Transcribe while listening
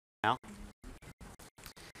Now,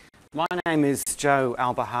 my name is Joe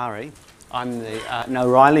Albahari. I'm the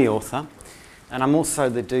O'Reilly author, and I'm also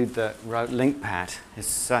the dude that wrote LinkPad.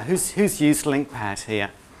 Who's used LinkPad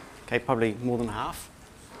here? Okay, probably more than half.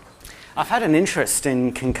 I've had an interest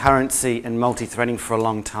in concurrency and multi-threading for a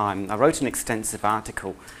long time. I wrote an extensive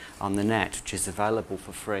article on the net, which is available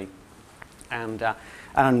for free, and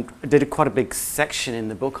I did quite a big section in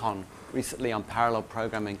the book recently on parallel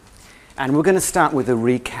programming. And we're going to start with a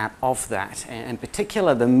recap of that, and in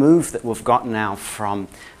particular the move that we've got now from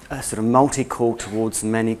a sort of multi-core towards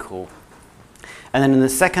many-core. And then in the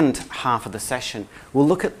second half of the session, we'll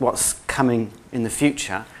look at what's coming in the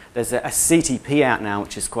future. There's a CTP out now,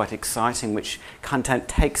 which is quite exciting, which content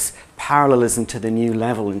takes parallelism to the new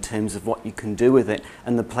level in terms of what you can do with it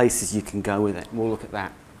and the places you can go with it. We'll look at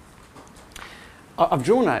that. I've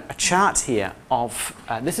drawn a chart here of,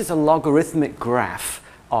 this is a logarithmic graph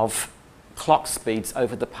of clock speeds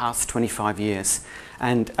over the past 25 years.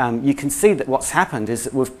 And you can see that what's happened is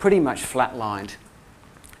that we've pretty much flatlined.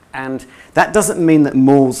 And that doesn't mean that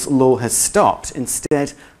Moore's law has stopped.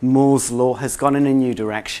 Instead, Moore's law has gone in a new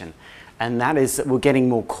direction. And that is that we're getting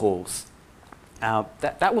more cores.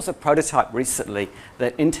 That was a prototype recently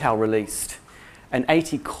that Intel released, an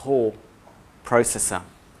 80-core processor.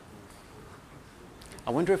 I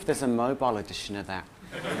wonder if there's a mobile edition of that.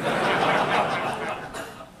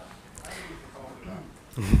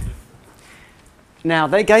 Now,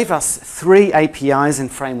 they gave us 3 APIs in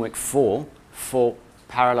Framework 4 for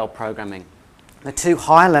parallel programming. The 2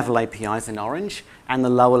 higher-level APIs in orange and the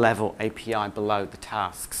lower-level API below the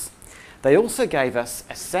tasks. They also gave us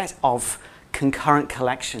a set of concurrent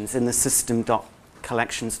collections in the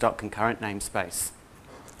system.collections.concurrent namespace.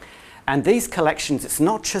 And these collections, it's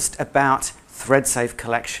not just about thread-safe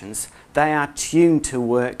collections. They are tuned to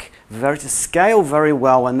work to scale very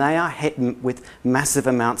well, and they are hit with massive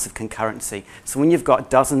amounts of concurrency. So when you've got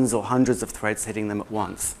dozens or hundreds of threads hitting them at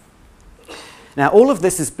once. Now, all of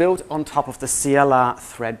this is built on top of the CLR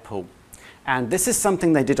thread pool. And this is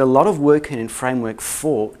something they did a lot of work in Framework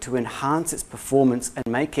 4 to enhance its performance and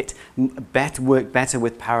make it work better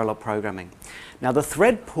with parallel programming. Now, the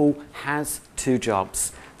thread pool has 2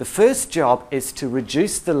 jobs. The first job is to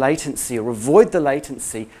reduce the latency or avoid the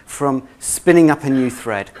latency from spinning up a new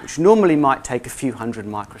thread, which normally might take a few hundred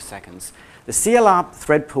microseconds. The CLR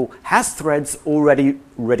thread pool has threads already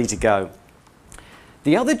ready to go.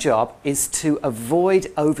 The other job is to avoid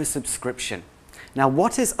oversubscription. Now,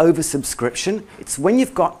 what is oversubscription? It's when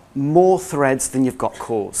you've got more threads than you've got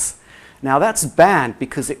cores. Now, that's bad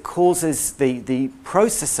because it causes the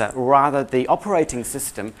processor, or rather the operating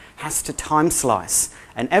system, has to time slice.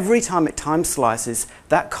 And every time it time slices,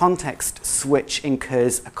 that context switch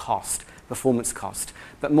incurs a cost, performance cost.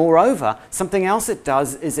 But moreover, something else it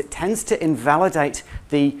does is it tends to invalidate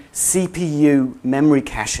the CPU memory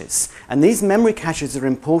caches. And these memory caches are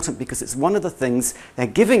important because it's one of the things they're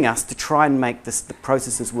giving us to try and make the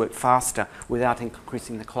processors work faster without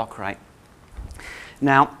increasing the clock rate.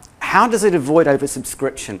 Now, how does it avoid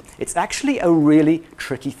oversubscription? It's actually a really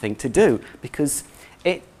tricky thing to do because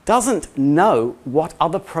it doesn't know what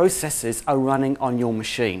other processes are running on your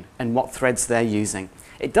machine and what threads they're using.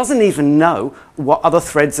 It doesn't even know what other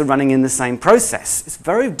threads are running in the same process. It's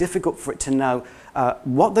very difficult for it to know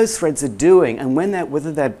what those threads are doing and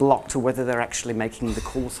whether they're blocked or whether they're actually making the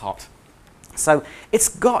calls hot. So it's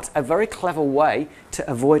got a very clever way to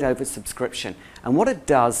avoid oversubscription. And what it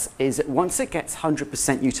does is that once it gets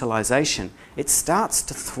 100% utilization, it starts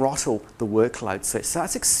to throttle the workload. So it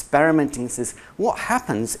starts experimenting and says, what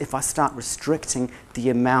happens if I start restricting the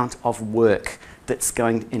amount of work that's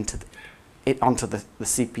going onto the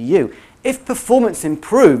CPU? If performance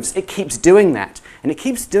improves, it keeps doing that. And it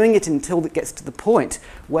keeps doing it until it gets to the point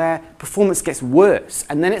where performance gets worse.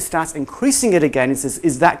 And then it starts increasing it again and says,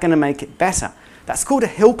 is that going to make it better? That's called a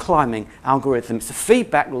hill climbing algorithm. It's a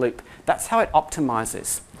feedback loop. That's how it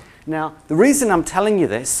optimizes. Now, the reason I'm telling you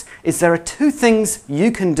this is there are 2 things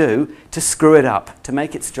you can do to screw it up, to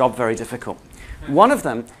make its job very difficult. One of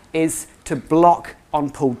them is to block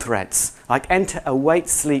unpulled threads, like enter a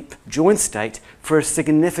wait-sleep join state for a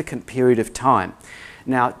significant period of time.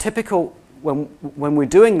 Now, typical when we're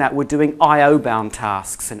doing that, we're doing I/O-bound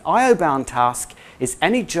tasks. An I/O-bound task is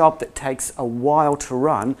any job that takes a while to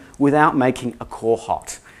run without making a core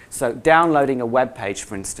hot. So downloading a web page,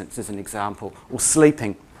 for instance, is an example, or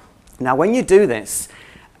sleeping. Now, when you do this,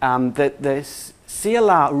 the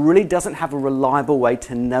CLR really doesn't have a reliable way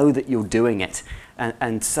to know that you're doing it.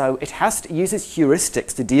 And so it uses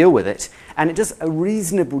heuristics to deal with it, and it does a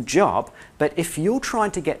reasonable job. But if you're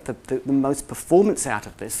trying to get the most performance out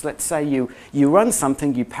of this, let's say you run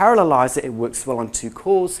something, you parallelize it, it works well on 2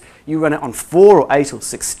 cores, you run it on 4 or 8 or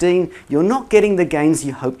 16, you're not getting the gains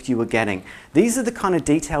you hoped you were getting. These are the kind of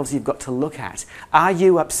details you've got to look at. Are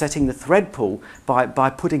you upsetting the thread pool by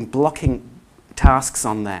putting blocking tasks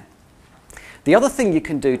on there? The other thing you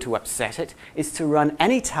can do to upset it is to run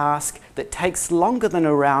any task that takes longer than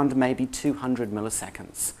around maybe 200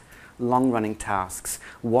 milliseconds. Long-running tasks.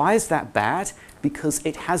 Why is that bad? Because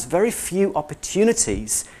it has very few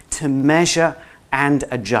opportunities to measure and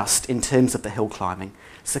adjust in terms of the hill climbing.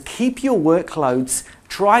 So keep your workloads,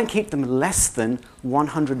 try and keep them less than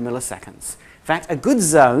 100 milliseconds. In fact, a good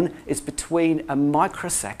zone is between a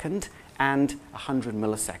microsecond and 100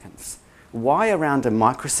 milliseconds. Why around a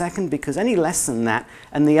microsecond? Because any less than that,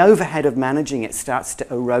 and the overhead of managing it starts to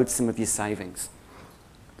erode some of your savings.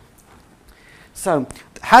 So,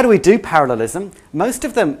 how do we do parallelism? Most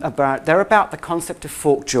of them they're about the concept of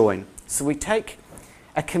fork join. So we take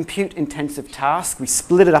a compute-intensive task, we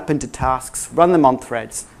split it up into tasks, run them on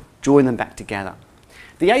threads, join them back together.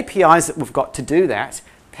 The APIs that we've got to do that,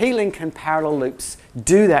 P-Link and Parallel Loops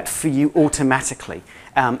do that for you automatically,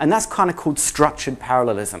 and that's kind of called structured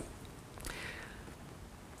parallelism.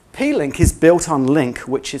 P-Link is built on LINQ,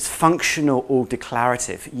 which is functional or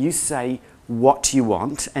declarative. You say what you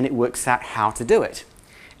want, and it works out how to do it.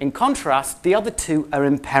 In contrast, the other two are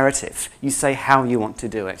imperative. You say how you want to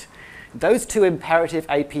do it. Those two imperative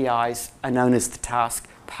APIs are known as the task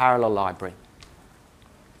parallel library.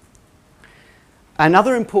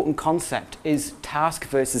 Another important concept is task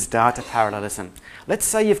versus data parallelism. Let's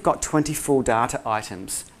say you've got 24 data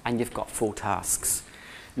items and you've got 4 tasks.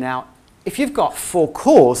 Now, if you've got 4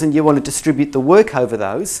 cores and you want to distribute the work over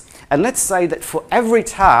those, and let's say that for every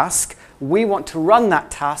task, we want to run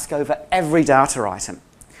that task over every data item.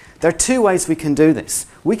 There are 2 ways we can do this.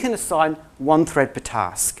 We can assign 1 thread per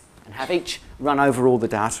task and have each run over all the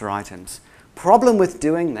data items. Problem with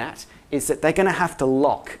doing that is that they're going to have to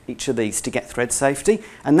lock each of these to get thread safety,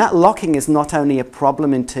 and that locking is not only a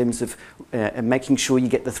problem in terms of making sure you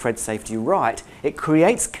get the thread safety right, it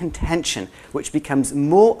creates contention, which becomes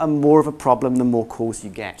more and more of a problem the more cores you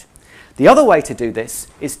get. The other way to do this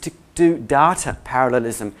is to do data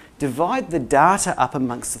parallelism. Divide the data up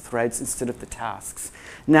amongst the threads instead of the tasks.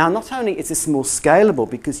 Now, not only is this more scalable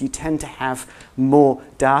because you tend to have more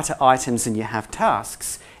data items than you have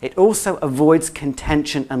tasks, it also avoids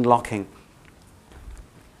contention and locking.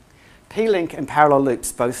 P-Link and Parallel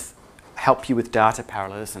Loops both help you with data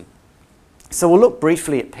parallelism. So we'll look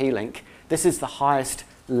briefly at P-Link. This is the highest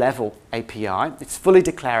level API. It's fully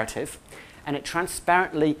declarative, and it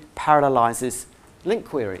transparently parallelizes LINQ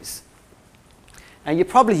queries. Now, you're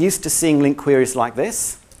probably used to seeing LINQ queries like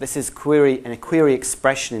this. This is a query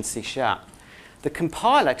expression in C#. The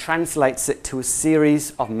compiler translates it to a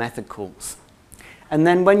series of method calls. And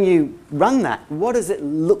then when you run that, what does it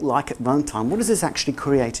look like at runtime? What does this actually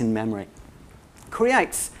create in memory? It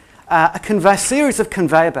creates a series of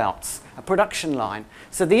conveyor belts, a production line.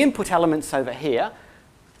 So the input elements over here,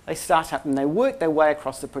 they start up and they work their way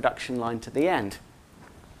across the production line to the end.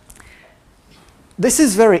 This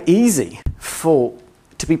is very easy for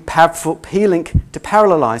P-Link to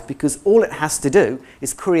parallelize because all it has to do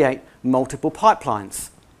is create multiple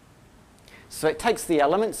pipelines. So it takes the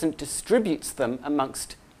elements and distributes them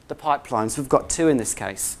amongst the pipelines. We've got 2 in this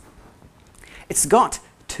case. It's got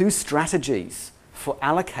 2 strategies for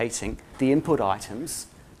allocating the input items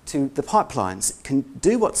to the pipelines. It can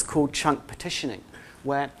do what's called chunk partitioning,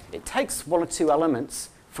 where it takes 1 or 2 elements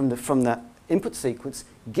from the input sequence,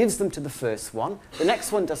 gives them to the first one. The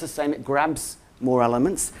next one does the same. It grabs more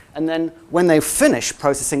elements, and then when they finish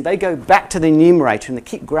processing, they go back to the enumerator and they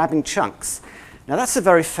keep grabbing chunks. Now, that's a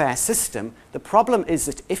very fair system. The problem is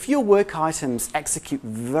that if your work items execute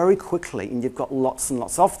very quickly and you've got lots and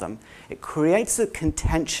lots of them, it creates a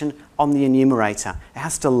contention on the enumerator. It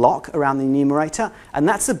has to lock around the enumerator, and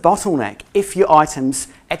that's a bottleneck if your items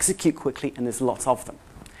execute quickly and there's lots of them.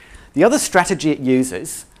 The other strategy it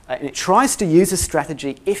uses, and it tries to use a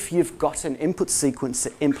strategy if you've got an input sequence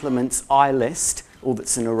that implements iList, or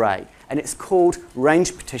that's an array, and it's called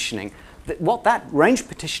range partitioning. What that range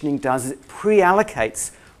partitioning does is it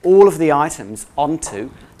pre-allocates all of the items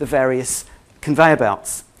onto the various conveyor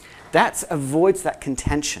belts. That avoids that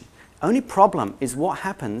contention. Only problem is what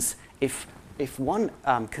happens if one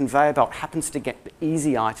conveyor belt happens to get the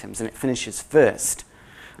easy items and it finishes first,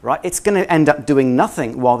 right? It's going to end up doing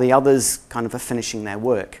nothing while the others kind of are finishing their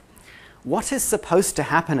work. What is supposed to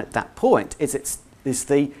happen at that point is it's is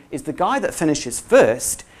the guy that finishes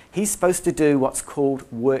first. He's supposed to do what's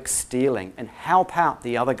called work stealing and help out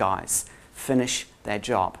the other guys finish their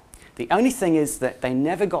job. The only thing is that they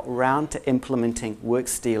never got round to implementing work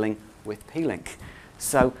stealing with P-Link.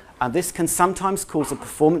 So this can sometimes cause a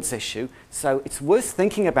performance issue. So it's worth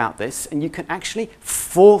thinking about this, and you can actually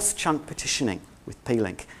force chunk partitioning with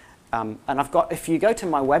P-Link. And I've got, if you go to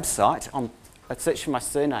my website, search for my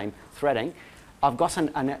surname, threading, I've got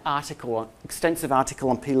an article, extensive article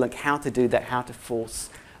on P-Link, how to do that, how to force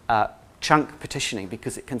chunk partitioning,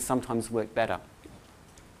 because it can sometimes work better.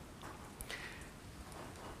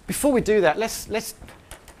 Before we do that, let's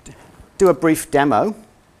do a brief demo.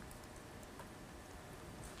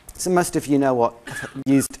 So most of you know what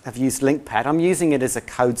have used LinkPad. I'm using it as a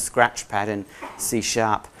code scratchpad in C#.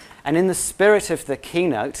 And in the spirit of the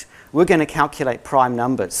keynote, we're going to calculate prime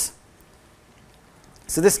numbers.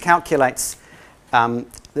 So this calculates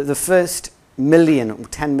the first million or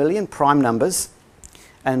 10 million prime numbers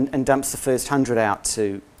and dumps the first 100 out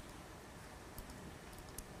to...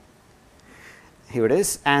 Here it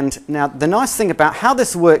is. And now the nice thing about how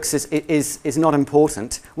this works is not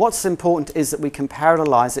important. What's important is that we can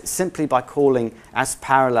parallelize it simply by calling as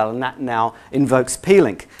parallel, and that now invokes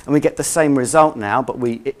P-Link. And we get the same result now, but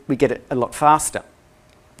we get it a lot faster.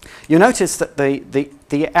 You'll notice that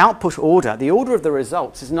the output order, the order of the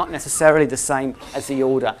results, is not necessarily the same as the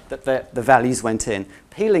order that the values went in.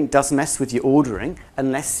 P-Link does mess with your ordering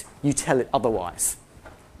unless you tell it otherwise.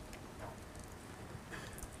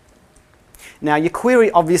 Now, your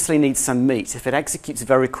query obviously needs some meat. If it executes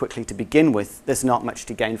very quickly to begin with, there's not much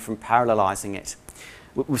to gain from parallelizing it.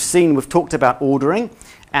 We've talked about ordering,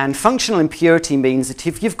 and functional impurity means that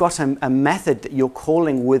if you've got a method that you're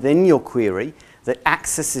calling within your query that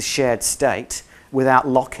accesses shared state without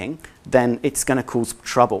locking, then it's going to cause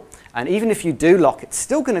trouble. And even if you do lock, it's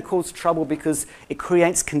still going to cause trouble because it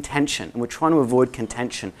creates contention, and we're trying to avoid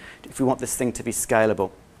contention if we want this thing to be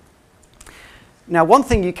scalable. Now, one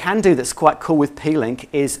thing you can do that's quite cool with P-Link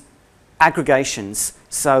is aggregations.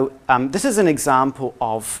 So this is an example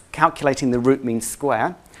of calculating the root mean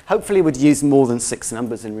square. Hopefully, we'd use more than 6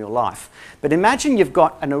 numbers in real life. But imagine you've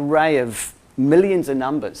got an array of millions of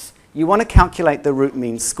numbers. You want to calculate the root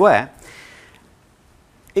mean square.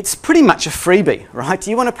 It's pretty much a freebie, right?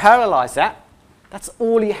 You want to parallelize that. That's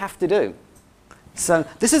all you have to do. So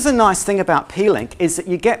this is a nice thing about P-Link, is that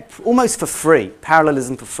you get almost for free,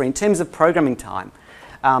 parallelism for free, in terms of programming time.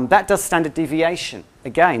 That does standard deviation.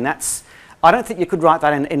 Again, I don't think you could write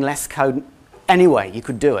that in less code anyway. You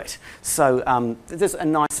could do it. So there's a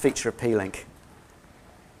nice feature of P-Link.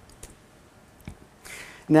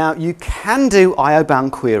 Now, you can do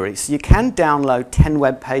IO-bound queries. You can download 10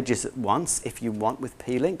 web pages at once if you want with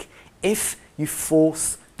P-Link, if you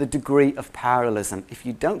force the degree of parallelism. If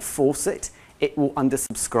you don't force it, it will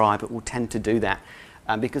undersubscribe. It will tend to do that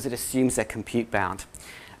because it assumes they're compute bound.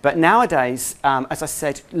 But nowadays, as I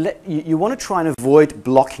said, you want to try and avoid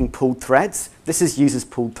blocking pooled threads. This uses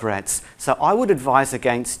pooled threads. So I would advise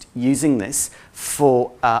against using this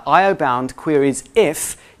for IO-bound queries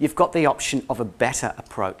if you've got the option of a better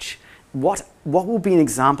approach. What will be an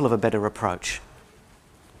example of a better approach?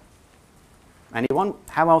 Anyone?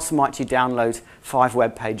 How else might you download 5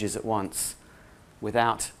 web pages at once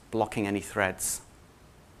without blocking any threads?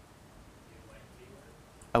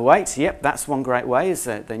 Await, yep, that's one great way, is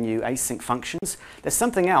the new async functions. There's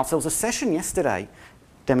something else. There was a session yesterday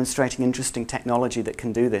demonstrating interesting technology that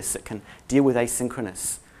can do this, that can deal with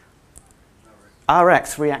asynchronous.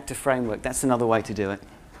 RX, Reactive Framework, that's another way to do it.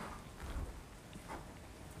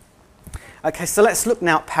 Okay, so let's look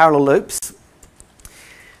now at parallel loops.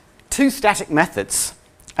 2 static methods.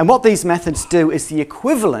 And what these methods do is the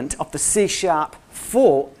equivalent of the C#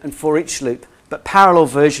 for and for each loop, but parallel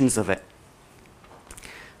versions of it.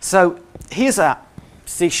 So here's a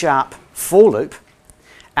C# for loop,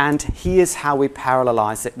 and here's how we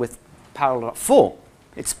parallelize it with parallel.for.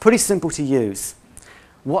 It's pretty simple to use.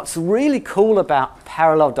 What's really cool about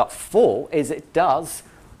parallel.for is it does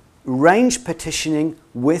range partitioning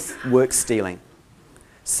with work stealing.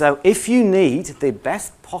 So if you need the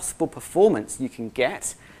best possible performance you can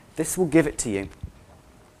get, this will give it to you.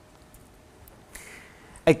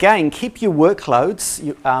 Again, keep your workloads,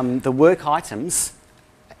 the work items,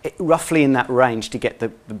 roughly in that range to get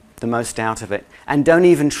the most out of it. And don't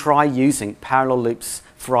even try using parallel loops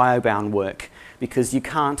for IO-bound work, because you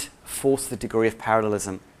can't force the degree of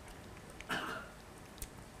parallelism.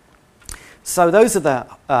 So those are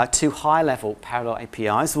the 2 high-level parallel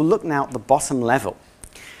APIs. We'll look now at the bottom level.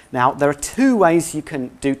 Now, there are two ways you can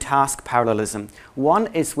do task parallelism. One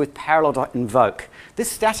is with parallel.invoke.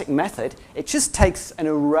 This static method, it just takes an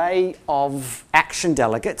array of action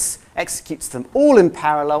delegates, executes them all in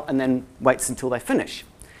parallel, and then waits until they finish.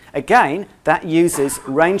 Again, that uses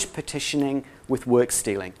range partitioning with work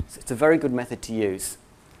stealing. So it's a very good method to use.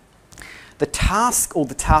 The task, or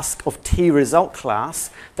the task of tResult class,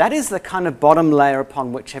 that is the kind of bottom layer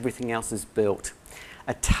upon which everything else is built.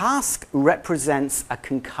 A task represents a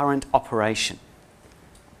concurrent operation.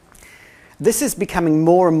 This is becoming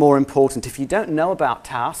more and more important. If you don't know about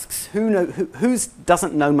tasks, who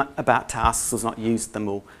doesn't know about tasks or has not used them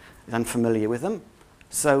or is unfamiliar with them?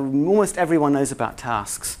 So almost everyone knows about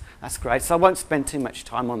tasks. That's great. So I won't spend too much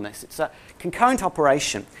time on this. It's a concurrent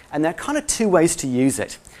operation, and there are kind of two ways to use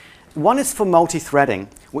it. One is for multi-threading,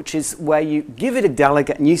 which is where you give it a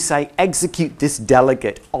delegate and you say, execute this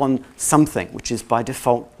delegate on something, which is by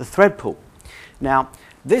default the thread pool. Now,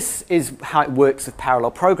 this is how it works with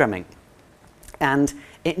parallel programming. And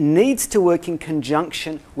it needs to work in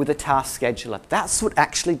conjunction with a task scheduler. That's what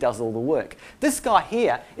actually does all the work. This guy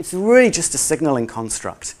here, it's really just a signaling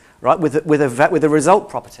construct, right, with a result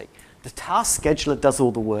property. The task scheduler does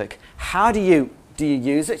all the work. How do you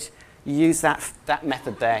use it? You use that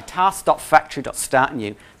method there,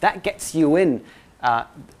 task.factory.startNew. That gets you in.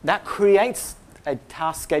 That creates a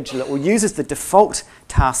task scheduler, or uses the default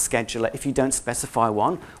task scheduler if you don't specify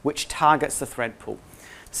one, which targets the thread pool.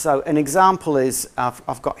 So an example is,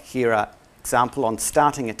 I've got here an example on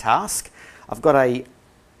starting a task. I've got a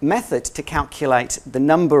method to calculate the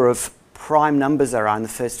number of prime numbers there are in the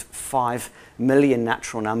first 5 million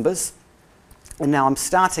natural numbers. And now I'm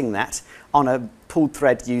starting that on a pulled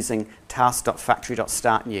thread using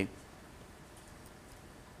task.factory.startNew.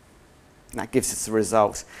 That gives us the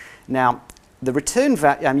result. Now, the return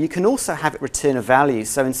value, you can also have it return a value.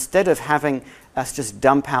 So instead of having us just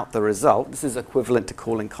dump out the result, this is equivalent to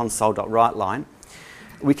calling console.writeLine,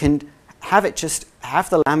 we can have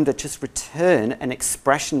the Lambda just return an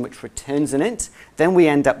expression which returns an int. Then we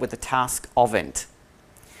end up with the task of int.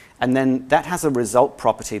 And then that has a result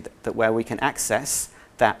property that where we can access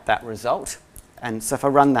that result. And so if I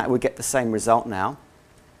run that, we get the same result now.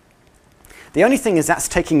 The only thing is that's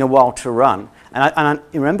taking a while to run. And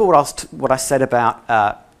you remember what I said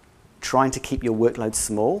about trying to keep your workload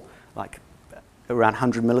small, like around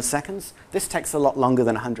 100 milliseconds? This takes a lot longer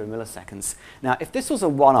than 100 milliseconds. Now, if this was a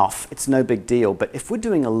one-off, it's no big deal. But if we're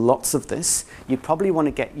doing lots of this, you probably want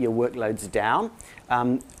to get your workloads down.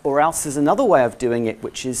 Or else there's another way of doing it,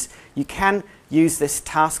 which is you can use this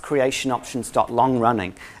task creation options.long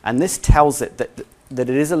running. And this tells it that it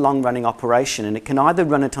is a long-running operation, and it can either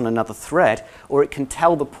run it on another thread, or it can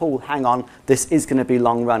tell the pool, hang on, this is going to be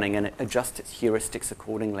long-running, and it adjusts its heuristics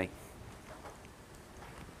accordingly.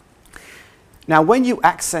 Now, when you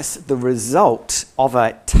access the result of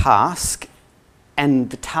a task, and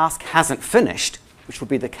the task hasn't finished, which will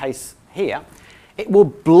be the case here, it will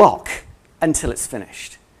block until it's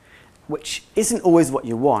finished, which isn't always what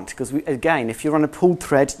you want, because again, if you're on a pulled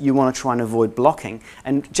thread, you want to try and avoid blocking,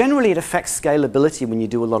 and generally it affects scalability when you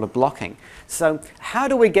do a lot of blocking. So how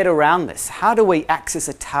do we get around this? How do we access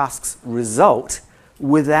a task's result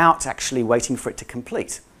without actually waiting for it to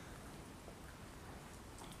complete?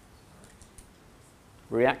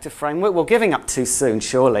 Reactive framework? We're giving up too soon,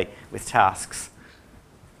 surely, with tasks.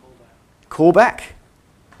 Callback?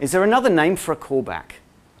 Is there another name for a callback?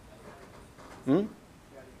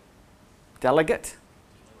 Delegate?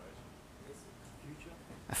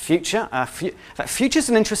 A future? Future is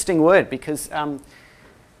an interesting word because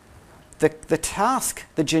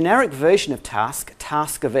the generic version of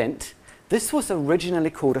task event, this was originally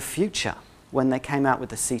called a future when they came out with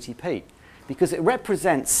the CTP, because it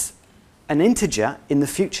represents an integer in the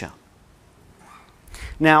future.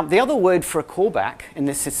 Now, the other word for a callback in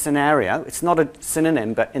this scenario, it's not a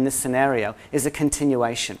synonym, but in this scenario, is a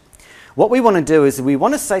continuation. What we want to do is we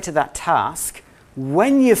want to say to that task,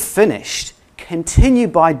 when you've finished, continue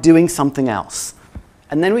by doing something else.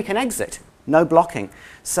 And then we can exit, no blocking.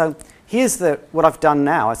 So here's what I've done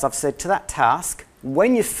now, is I've said to that task,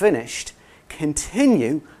 when you've finished,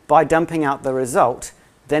 continue by dumping out the result,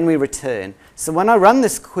 then we return. So when I run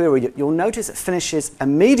this query, you'll notice it finishes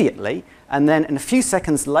immediately, and then in a few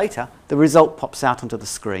seconds later, the result pops out onto the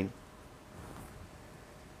screen.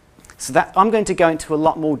 So I'm going to go into a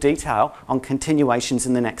lot more detail on continuations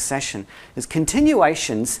in the next session. Because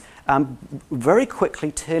continuations very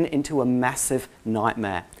quickly turn into a massive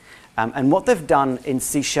nightmare. And what they've done in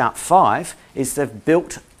C#5 is they've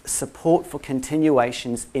built support for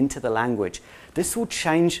continuations into the language. This will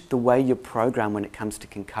change the way you program when it comes to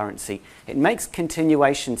concurrency. It makes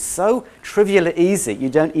continuation so trivially easy you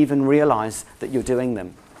don't even realize that you're doing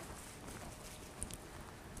them.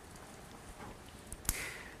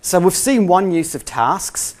 So we've seen one use of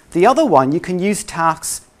tasks. The other one, you can use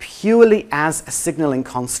tasks purely as a signaling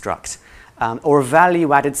construct or a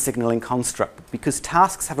value-added signaling construct, because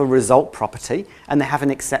tasks have a result property and they have an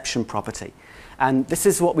exception property. And this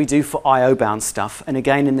is what we do for I/O-bound stuff. And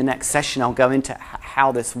again, in the next session, I'll go into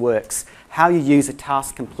how this works, how you use a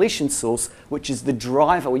task completion source, which is the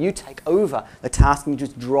driver, where you take over the task and you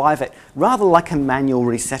just drive it, rather like a manual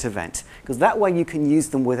reset event, because that way you can use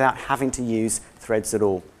them without having to use threads at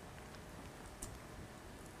all.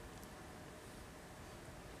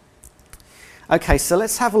 Okay, so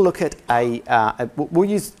let's have a look at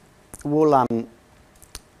we'll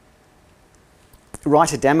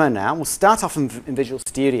write a demo now. We'll start off in Visual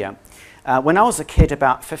Studio. When I was a kid,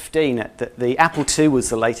 about 15, the Apple II was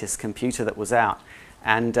the latest computer that was out,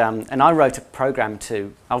 and I wrote a program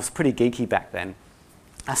to. I was pretty geeky back then.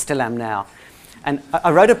 I still am now, and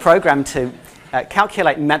I wrote a program to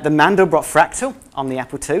calculate the Mandelbrot fractal on the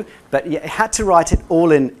Apple II, but you had to write it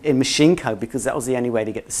all in machine code because that was the only way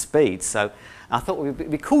to get the speed. So I thought it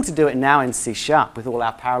would be cool to do it now in C# with all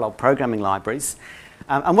our parallel programming libraries.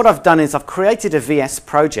 And what I've done is I've created a VS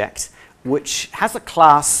project which has a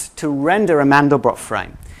class to render a Mandelbrot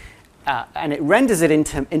frame. And it renders it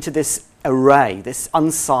into this array, this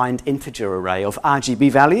unsigned integer array of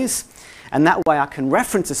RGB values. And that way I can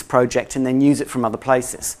reference this project and then use it from other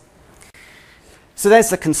places. So there's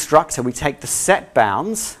the constructor. We take the set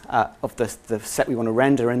bounds of the set we want to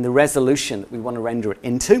render and the resolution that we want to render it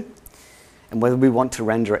into, and whether we want to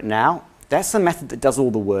render it now. That's the method that does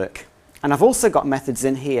all the work. And I've also got methods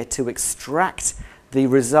in here to extract the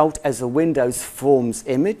result as a Windows Forms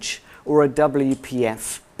image or a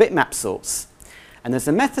WPF bitmap source. And there's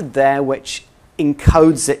a method there which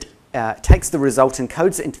encodes it, takes the result,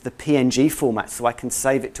 encodes it into the PNG format so I can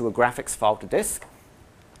save it to a graphics file to disk.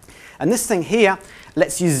 And this thing here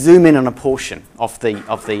lets you zoom in on a portion of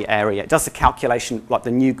the area. It does the calculation like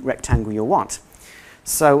the new rectangle you want.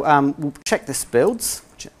 So we'll check this builds,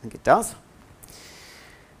 which I think it does.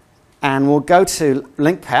 And we'll go to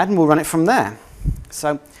LinkPad and we'll run it from there.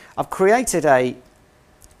 So I've created a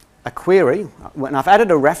query, and I've added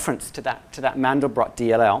a reference to that Mandelbrot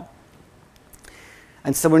DLL.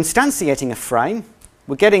 And so we're instantiating a frame.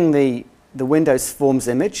 We're getting the Windows Forms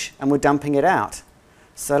image, and we're dumping it out.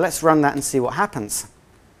 So let's run that and see what happens.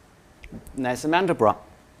 And there's the Mandelbrot.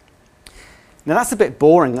 Now that's a bit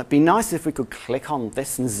boring. It'd be nice if we could click on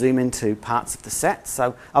this and zoom into parts of the set.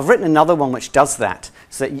 So I've written another one which does that.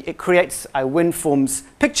 So it creates a WinForms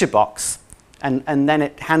picture box, and then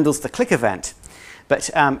it handles the click event.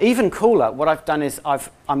 But even cooler, what I've done is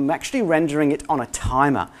I'm actually rendering it on a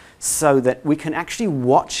timer so that we can actually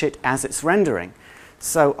watch it as it's rendering.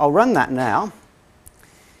 So I'll run that now,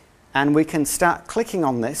 and we can start clicking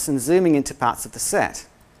on this and zooming into parts of the set.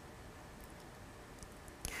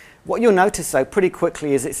 What you'll notice, though, pretty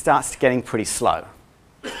quickly is it starts getting pretty slow,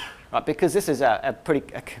 right? Because this is a pretty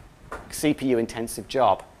CPU-intensive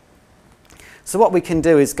job. So what we can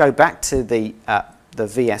do is go back to the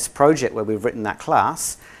VS project where we've written that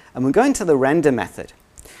class, and we're going to the render method.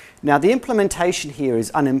 Now, the implementation here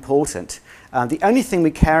is unimportant. The only thing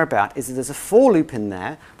we care about is that there's a for loop in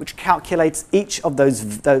there which calculates each of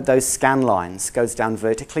those scan lines, goes down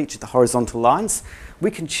vertically, each of the horizontal lines.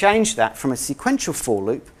 We can change that from a sequential for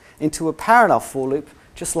loop into a parallel for loop,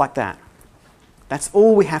 just like that. That's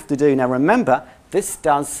all we have to do. Now remember, this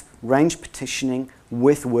does range partitioning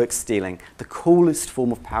with work stealing, the coolest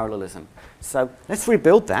form of parallelism. So let's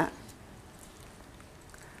rebuild that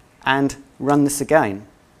and run this again.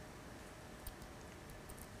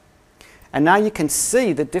 And now you can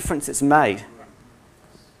see the difference it's made.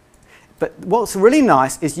 But what's really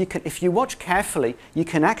nice is if you watch carefully, you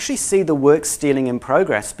can actually see the work stealing in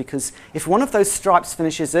progress, because if one of those stripes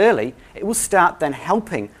finishes early, it will start then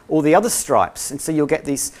helping all the other stripes. And so you'll get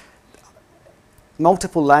these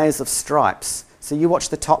multiple layers of stripes. So you watch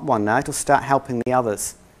the top one now, it'll start helping the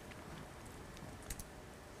others.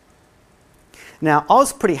 Now, I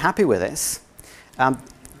was pretty happy with this. I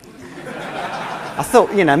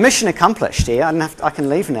thought, you know, mission accomplished here. I can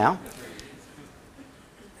leave now.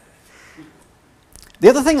 The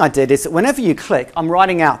other thing I did is that whenever you click, I'm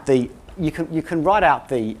writing out you can write out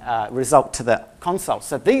the result to the console.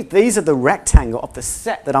 So these are the rectangle of the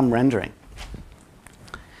set that I'm rendering.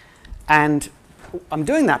 And I'm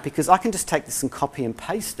doing that because I can just take this and copy and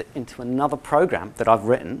paste it into another program that I've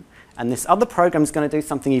written. And this other program is going to do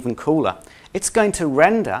something even cooler. It's going to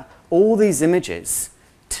render all these images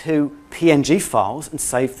to PNG files and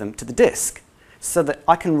save them to the disk so that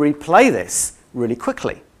I can replay this really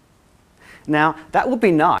quickly. Now, that would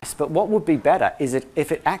be nice, but what would be better is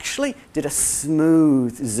if it actually did a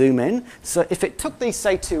smooth zoom in. So if it took these,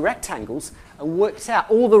 say, two rectangles and worked out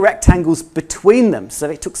all the rectangles between them, so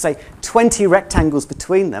it took, say, 20 rectangles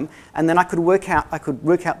between them, and then I could work out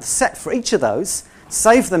the set for each of those,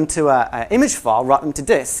 save them to an image file, write them to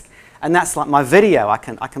disk, and that's like my video. I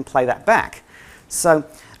can play that back. So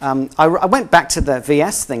I went back to the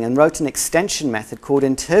VS thing and wrote an extension method called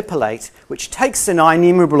interpolate, which takes an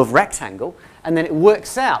IEnumerable of rectangle, and then it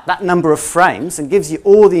works out that number of frames and gives you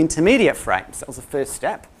all the intermediate frames. That was the first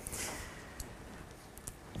step.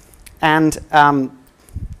 And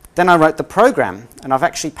then I wrote the program, and I've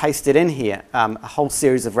actually pasted in here a whole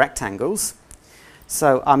series of rectangles.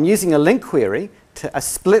 So I'm using a link query to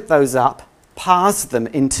split those up, parse them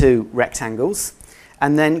into rectangles,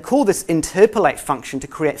 and then call this interpolate function to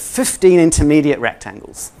create 15 intermediate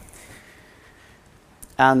rectangles.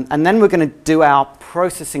 And then we're going to do our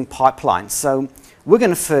processing pipeline. So we're going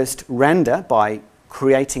to first render by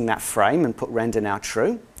creating that frame and put render now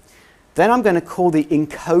true. Then I'm going to call the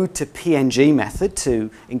encode to PNG method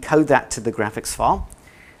to encode that to the graphics file.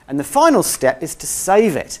 And the final step is to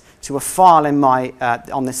save it to a file in my,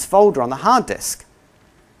 on this folder on the hard disk.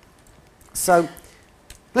 So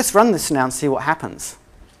let's run this now and see what happens.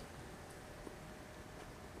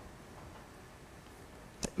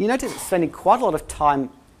 You notice it's spending quite a lot of time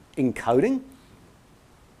encoding.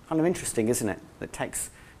 Kind of interesting, isn't it? It takes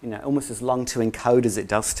almost as long to encode as it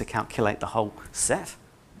does to calculate the whole set.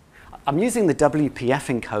 I'm using the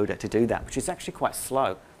WPF encoder to do that, which is actually quite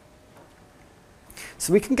slow.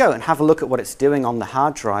 So we can go and have a look at what it's doing on the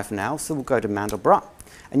hard drive now. So we'll go to Mandelbrot.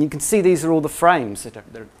 And you can see these are all the frames that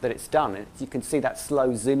it's done. You can see that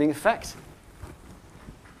slow zooming effect.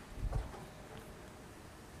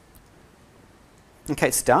 Okay,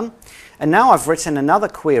 it's done. And now I've written another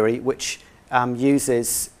query which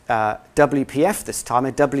uses WPF this time,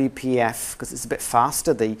 a WPF, because it's a bit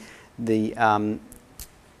faster, the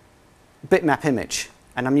bitmap image.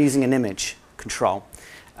 And I'm using an image control.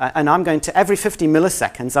 And I'm going to, every 50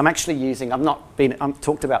 milliseconds, I'm actually using, I've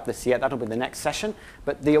talked about this yet, that'll be the next session,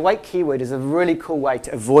 but the await keyword is a really cool way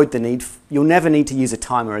to avoid the need, you'll never need to use a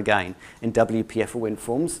timer again in WPF or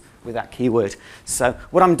WinForms with that keyword. So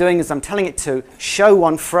what I'm doing is I'm telling it to show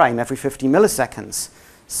one frame every 50 milliseconds.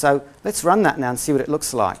 So let's run that now and see what it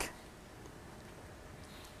looks like.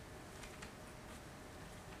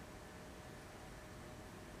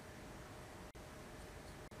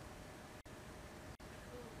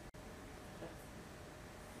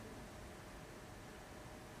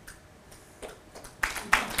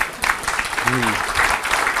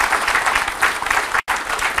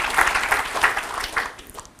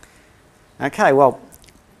 Okay, well,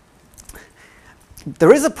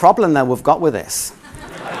 there is a problem that we've got with this.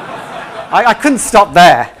 I couldn't stop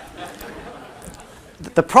there.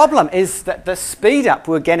 The problem is that the speed up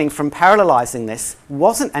we're getting from parallelizing this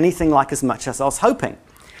wasn't anything like as much as I was hoping.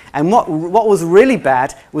 And what was really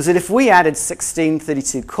bad was that if we added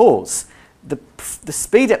 1632 cores, the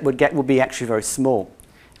speed up we'd get would be actually very small.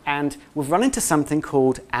 And we've run into something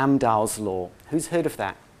called Amdahl's law. Who's heard of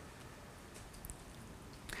that?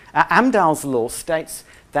 Amdahl's law states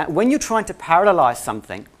that when you're trying to parallelize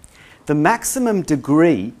something, the maximum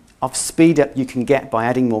degree of speed up you can get by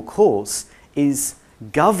adding more cores is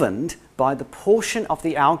governed by the portion of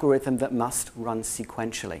the algorithm that must run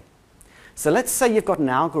sequentially. So let's say you've got an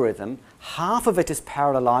algorithm, half of it is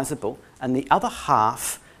parallelizable, and the other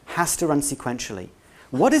half has to run sequentially.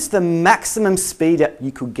 What is the maximum speed up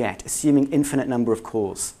you could get, assuming infinite number of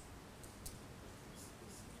cores?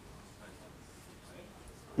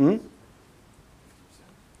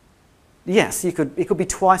 Yes, it could be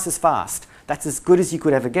twice as fast. That's as good as you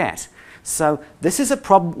could ever get. So this is a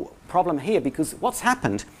problem here, because what's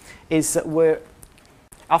happened is that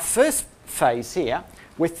our first phase here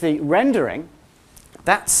with the rendering,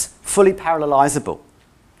 that's fully parallelizable.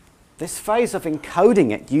 This phase of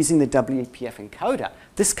encoding it using the WPF encoder,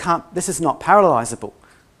 this is not parallelizable.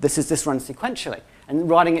 This runs sequentially, and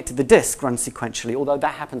writing it to the disk runs sequentially, although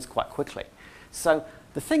that happens quite quickly. So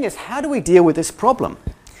the thing is, how do we deal with this problem?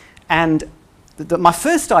 And my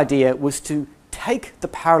first idea was to take the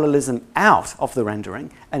parallelism out of the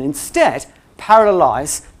rendering and instead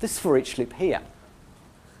parallelize this for each loop here.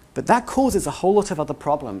 But that causes a whole lot of other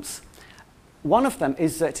problems. One of them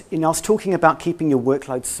is that, I was talking about keeping your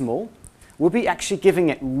workload small. We'll be actually giving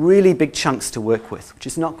it really big chunks to work with, which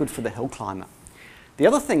is not good for the hill climber. The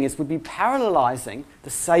other thing is we'd be parallelizing the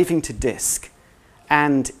saving to disk.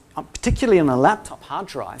 And particularly on a laptop hard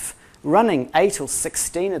drive, running 8 or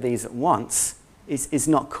 16 of these at once is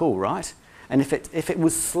not cool, right? And if it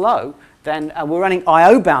was slow, then we're running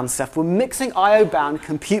I/O-bound stuff. We're mixing I/O-bound,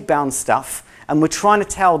 compute-bound stuff, and we're trying to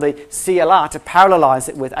tell the CLR to parallelize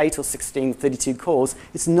it with 8 or 16 32 cores.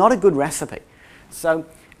 It's not a good recipe. So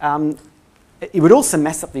it would also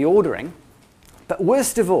mess up the ordering. But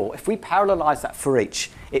worst of all, if we parallelize that for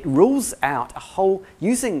each, it rules out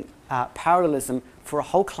using parallelism for a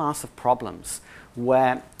whole class of problems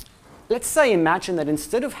where, let's say, imagine that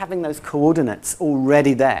instead of having those coordinates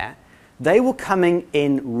already there, they were coming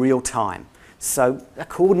in real time. So a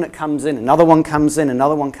coordinate comes in, another one comes in,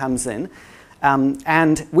 another one comes in,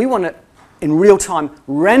 and we want to, in real time,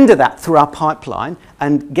 render that through our pipeline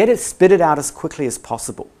and spit it out as quickly as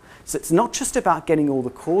possible. So it's not just about getting all the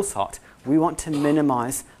cores hot, we want to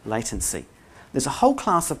minimize latency. There's a whole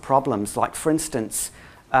class of problems, like, for instance,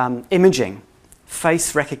 imaging,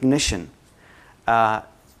 face recognition,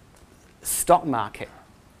 stock market,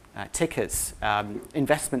 tickers,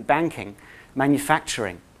 investment banking,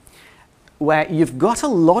 manufacturing, where you've got a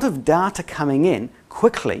lot of data coming in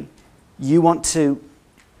quickly. You want to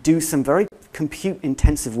do some very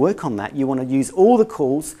compute-intensive work on that. You want to use all the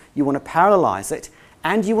calls, you want to parallelize it,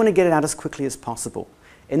 and you want to get it out as quickly as possible.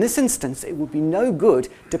 In this instance, it would be no good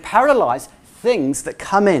to parallelize things that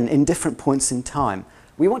come in different points in time.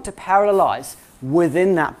 We want to parallelize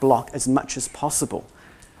within that block as much as possible.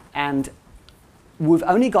 And we've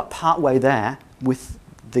only got partway there with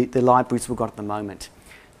the libraries we've got at the moment.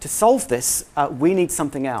 To solve this, we need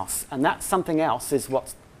something else. And that something else is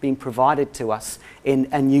what's being provided to us in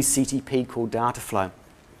a new CTP called Dataflow.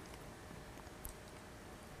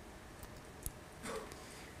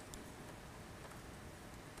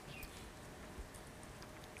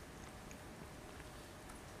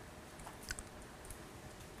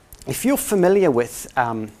 If you're familiar with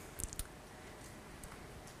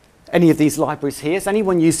any of these libraries here, has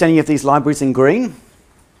anyone used any of these libraries in green?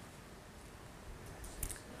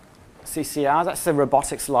 CCR, that's the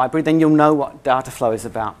robotics library. Then you'll know what Dataflow is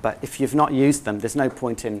about. But if you've not used them, there's no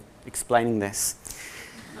point in explaining this.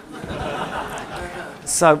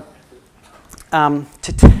 So to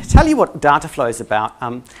tell you what Dataflow is about,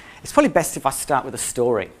 it's probably best if I start with a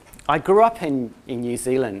story. I grew up in New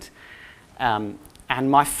Zealand. And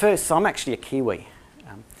so I'm actually a Kiwi.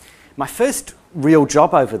 My first real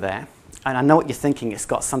job over there, and I know what you're thinking, it's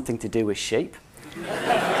got something to do with sheep.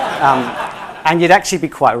 And you'd actually be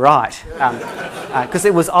quite right. Because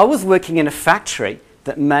I was working in a factory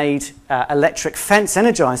that made electric fence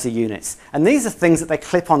energizer units. And these are things that they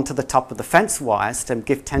clip onto the top of the fence wires to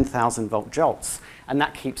give 10,000 volt jolts. And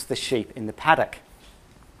that keeps the sheep in the paddock.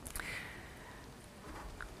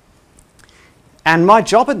 And my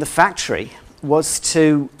job in the factory was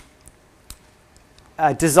to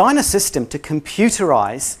design a system to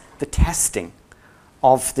computerize the testing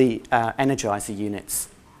of the energizer units.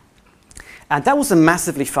 And that was a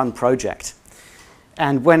massively fun project.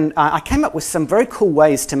 And when I came up with some very cool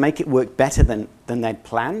ways to make it work better than they'd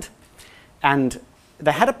planned. And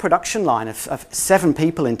they had a production line of 7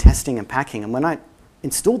 people in testing and packing. And when I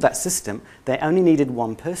installed that system, they only needed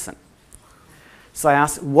 1 person. So I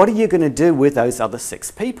asked, what are you going to do with those other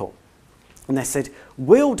 6 people? And they said,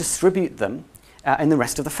 we'll distribute them in the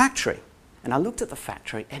rest of the factory. And I looked at the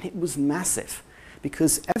factory, and it was massive,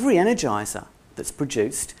 because every energizer that's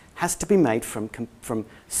produced has to be made from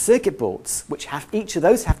circuit boards, which each of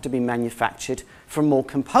those have to be manufactured from more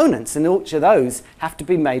components, and each of those have to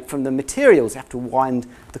be made from the materials. You have to wind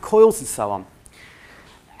the coils and so on.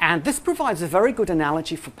 And this provides a very good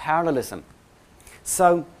analogy for parallelism.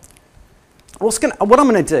 So what I'm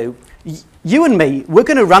going to do, you and me, we're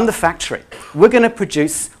going to run the factory. We're going to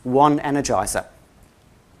produce 1 energizer.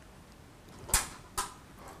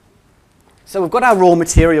 So we've got our raw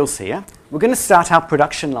materials here. We're going to start our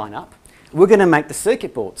production line up. We're going to make the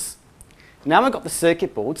circuit boards. Now we've got the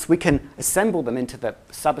circuit boards, we can assemble them into the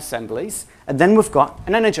sub-assemblies, and then we've got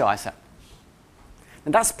an energizer.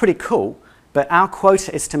 And that's pretty cool, but our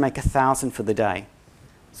quota is to make 1,000 for the day.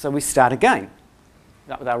 So we start again.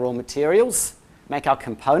 With our raw materials, make our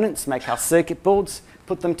components, make our circuit boards,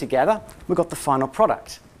 put them together, we've got the final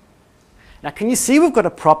product. Now can you see we've got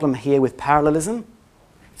a problem here with parallelism?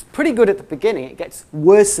 It's pretty good at the beginning, it gets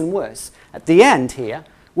worse and worse. At the end here,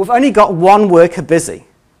 we've only got 1 worker busy.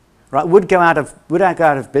 Right? Would go out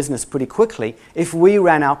of business pretty quickly if we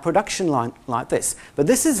ran our production line like this. But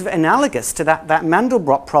this is analogous to that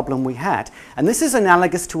Mandelbrot problem we had. And this is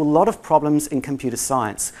analogous to a lot of problems in computer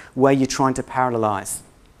science where you're trying to parallelize.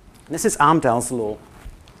 This is Amdahl's law.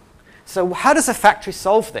 So how does a factory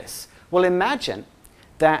solve this? Well, imagine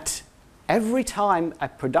that every time a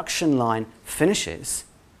production line finishes,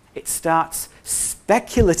 it starts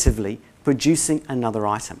speculatively producing another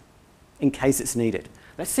item in case it's needed.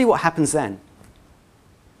 Let's see what happens then.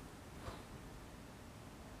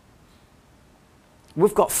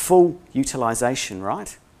 We've got full utilization,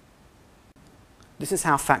 right? This is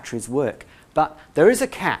how factories work. But there is a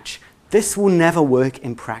catch. This will never work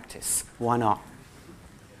in practice. Why not?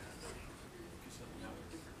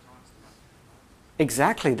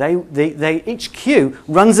 Exactly. Each queue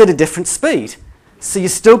runs at a different speed. So you're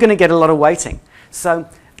still going to get a lot of waiting. So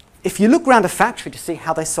if you look around a factory to see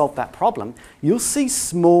how they solve that problem, you'll see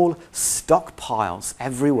small stockpiles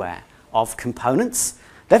everywhere of components.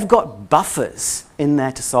 They've got buffers in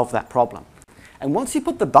there to solve that problem. And once you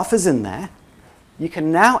put the buffers in there, you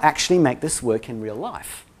can now actually make this work in real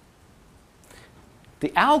life.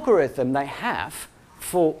 The algorithm they have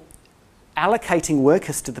for allocating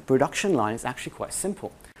workers to the production line is actually quite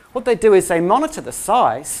simple. What they do is they monitor the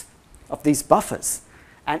size of these buffers,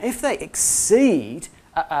 and if they exceed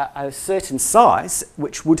a certain size,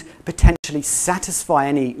 which would potentially satisfy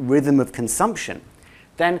any rhythm of consumption,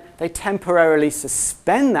 then they temporarily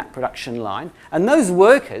suspend that production line, and those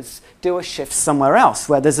workers do a shift somewhere else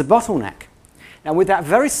where there's a bottleneck. Now, with that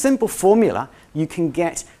very simple formula, you can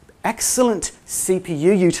get excellent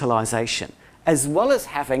CPU utilization, as well as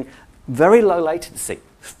having very low latency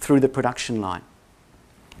through the production line.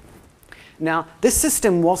 Now, this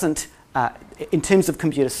system wasn't, in terms of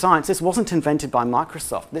computer science, this wasn't invented by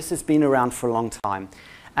Microsoft. This has been around for a long time.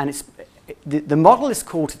 And the model is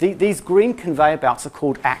called, these green conveyor belts are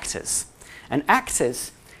called actors. And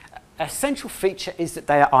actors, a central feature is that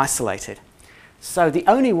they are isolated. So the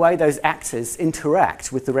only way those actors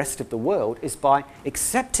interact with the rest of the world is by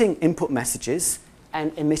accepting input messages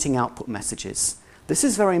and emitting output messages. This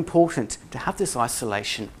is very important to have this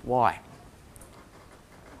isolation. Why?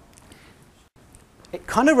 It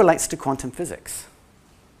kind of relates to quantum physics.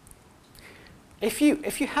 If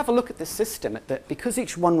you have a look at the system, because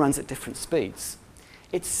each one runs at different speeds,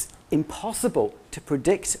 it's impossible to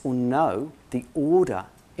predict or know the order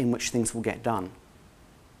in which things will get done.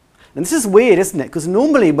 And this is weird, isn't it? Because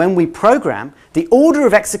normally when we program, the order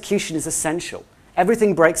of execution is essential.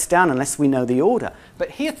 Everything breaks down unless we know the order.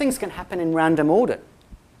 But here things can happen in random order.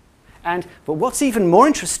 But what's even more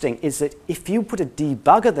interesting is that if you put a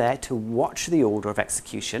debugger there to watch the order of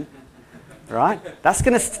execution, right, that's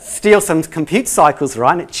going to steal some compute cycles,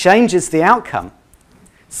 right, and it changes the outcome.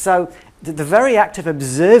 So the very act of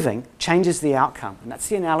observing changes the outcome. And that's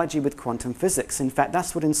the analogy with quantum physics. In fact,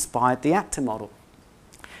 that's what inspired the actor model.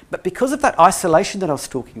 But because of that isolation that I was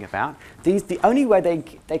talking about, the only way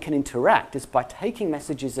they can interact is by taking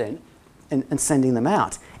messages in and sending them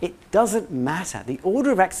out. It doesn't matter. The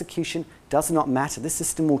order of execution does not matter. This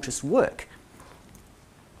system will just work.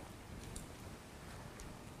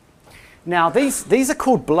 Now, these are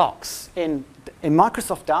called blocks. In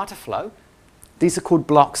Microsoft Dataflow, these are called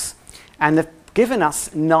blocks. And they've given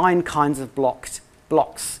us 9 kinds of blocks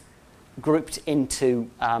grouped into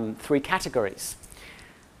 3 categories.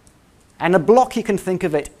 And a block, you can think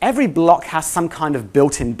of it, every block has some kind of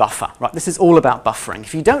built-in buffer, right? This is all about buffering.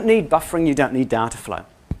 If you don't need buffering, you don't need Dataflow.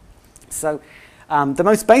 So the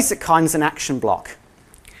most basic kind is an action block.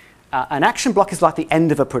 An action block is like the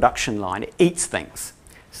end of a production line. It eats things.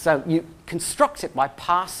 So you construct it by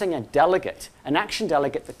passing a delegate, an action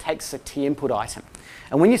delegate that takes a T input item.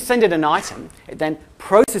 And when you send it an item, it then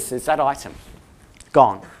processes that item.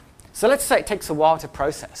 Gone. So let's say it takes a while to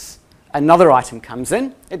process. Another item comes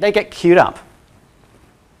in, they get queued up.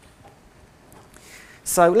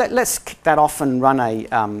 So let's kick that off and run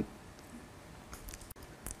a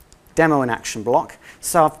demo in action block.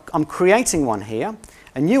 So I'm creating one here,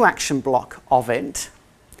 a new action block of int,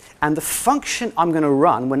 and the function I'm going to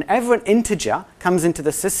run, whenever an integer comes into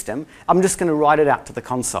the system, I'm just going to write it out to the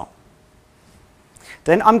console.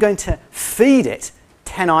 Then I'm going to feed it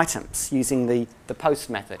 10 items using the post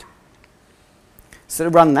method. So to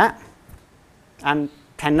run that, and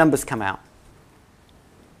 10 numbers come out.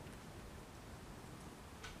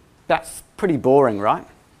 That's pretty boring, right?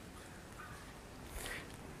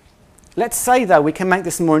 Let's say, though, we can make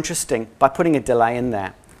this more interesting by putting a delay in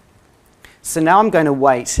there. So now I'm going to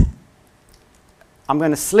wait. I'm going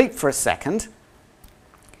to sleep for a second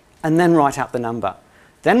and then write out the number.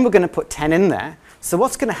 Then we're going to put 10 in there. So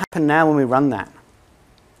what's going to happen now when we run that?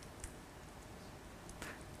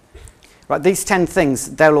 Right, these 10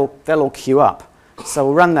 things, they'll all queue up. So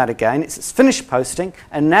we'll run that again. It's finished posting,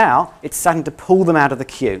 and now it's starting to pull them out of the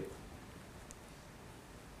queue.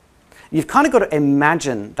 You've kind of got to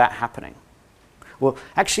imagine that happening. Well,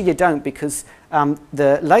 actually you don't, because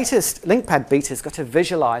the latest LinkPad beta has got a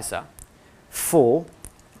visualizer for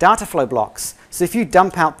Dataflow blocks. So if you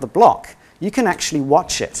dump out the block, you can actually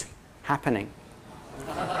watch it happening.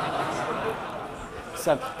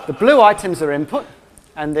 So the blue items are input,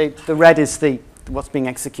 and the red is what's being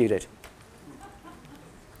executed.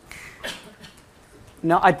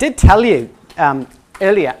 Now, I did tell you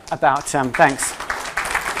earlier about, thanks.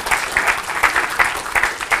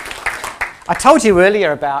 I told you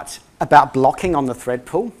earlier about blocking on the thread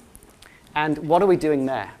pool. And what are we doing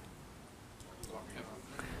there?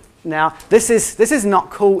 Now, this is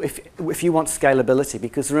not cool if you want scalability,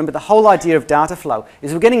 because remember, the whole idea of data flow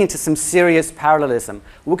is we're getting into some serious parallelism.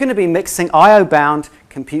 We're going to be mixing I/O-bound,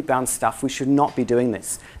 compute-bound stuff. We should not be doing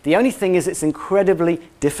this. The only thing is it's incredibly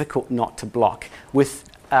difficult not to block with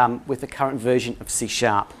the current version of C#.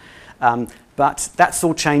 But that's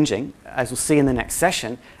all changing, as we'll see in the next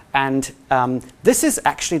session. And this is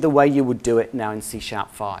actually the way you would do it now in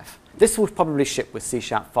C#5. This will probably ship with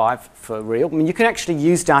C#5 for real. I mean, you can actually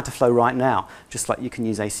use Dataflow right now, just like you can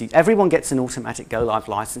use AC. Everyone gets an automatic go-live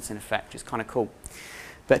license, in effect, which is kind of cool.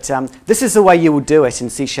 But this is the way you will do it in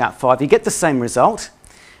C#5. You get the same result,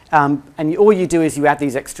 and all you do is you add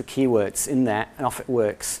these extra keywords in there, and off it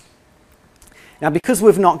works. Now, because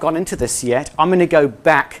we've not gone into this yet, I'm going to go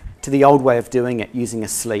back to the old way of doing it using a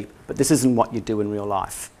sleep, but this isn't what you do in real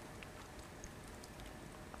life.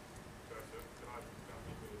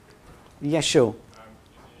 Yeah, sure. In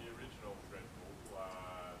the original thread pool,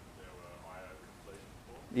 there were I/O completion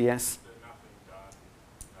ports. Yes. Is there nothing done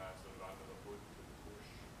sort of under the hood to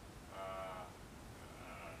push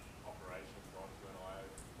operations onto an I/O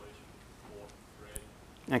completion port thread?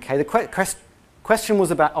 Okay, the question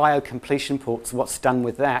was about I/O completion ports, what's done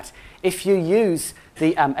with that. If you use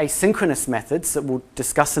the asynchronous methods that we'll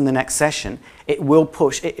discuss in the next session, it will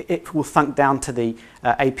push, it will thunk down to the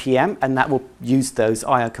APM, and that will use those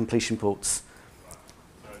I/O completion ports. Right.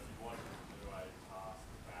 So if you wanted to do a task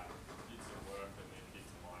that did some work and then did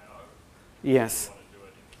some I/O, yes. you want to do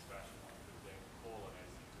it in this fashion, you could then call an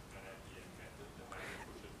APM method and maybe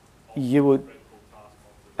push it on You would, the thread pool task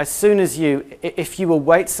onto as soon as if you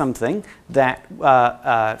await something that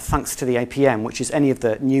thunks to the APM, which is any of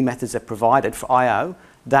the new methods that are provided for I/O,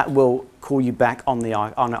 that will call you back on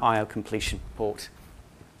an I/O completion port.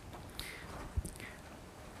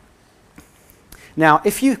 Now,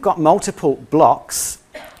 if you've got multiple blocks,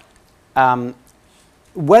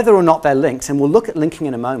 whether or not they're linked, and we'll look at linking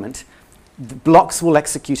in a moment, the blocks will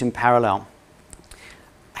execute in parallel.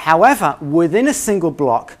 However, within a single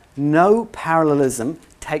block, no parallelism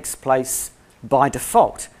takes place by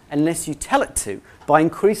default unless you tell it to by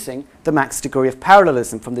increasing the max degree of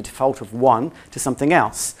parallelism from the default of 1 to something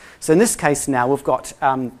else. So in this case now we've got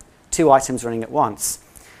 2 items running at once.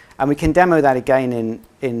 And we can demo that again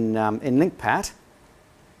in LinkPad.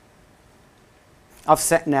 I've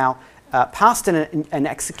set now passed an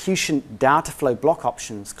execution data flow block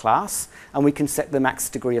options class, and we can set the max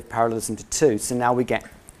degree of parallelism to 2. So now we get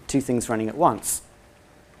 2 things running at once.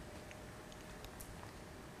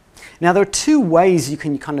 Now, there are 2 ways you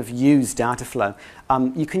can kind of use Dataflow.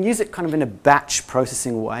 You can use it kind of in a batch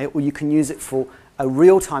processing way, or you can use it for a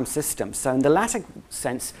real-time system. So in the latter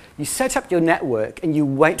sense, you set up your network and you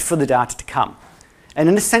wait for the data to come. And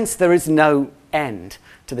in a sense, there is no end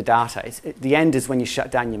to the data. The end is when you shut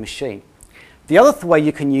down your machine. The other way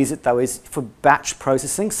you can use it, though, is for batch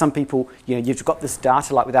processing. Some people, you've got this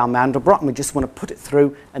data like with our Mandelbrot, and we just want to put it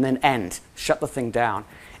through and then end, shut the thing down.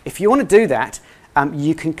 If you want to do that,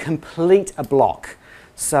 you can complete a block.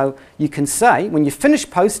 So you can say, when you finish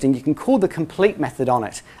posting, you can call the complete method on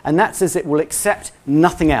it. And that says it will accept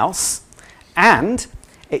nothing else. And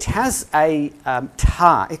it has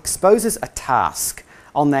exposes a task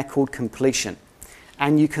on there called completion.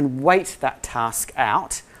 And you can wait that task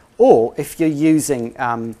out. Or if you're using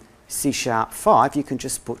C#5, you can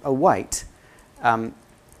just put await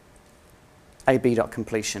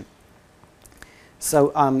ab.completion.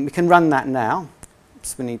 So we can run that now.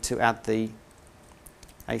 So we need to add the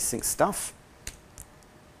async stuff.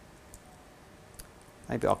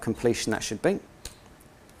 Maybe our completion that should be.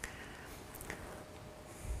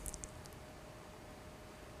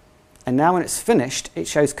 And now when it's finished, it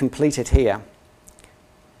shows completed here.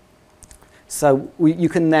 So you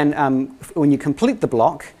can then, when you complete the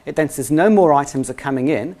block, it then says no more items are coming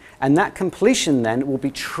in, and that completion then will be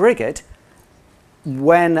triggered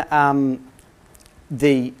when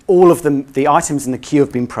all of the items in the queue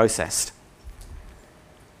have been processed.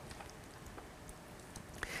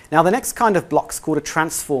 Now the next kind of block is called a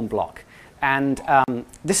transform block. And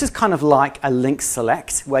this is kind of like a link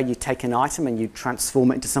select, where you take an item and you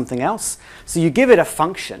transform it into something else. So you give it a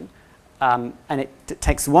function, and it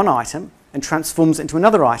takes one item, and transforms it into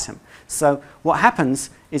another item. So what happens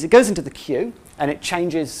is it goes into the queue and it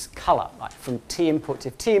changes color, like from T input.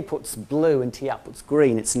 If T input's blue and T output's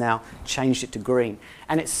green, it's now changed it to green.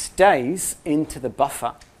 And it stays into the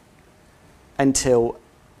buffer until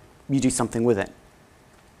you do something with it.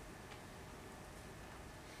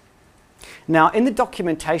 Now, in the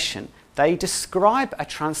documentation, they describe a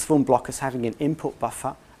transform block as having an input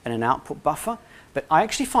buffer and an output buffer, but I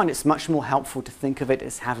actually find it's much more helpful to think of it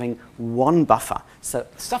as having one buffer. So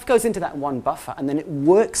stuff goes into that one buffer, and then it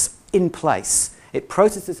works in place. It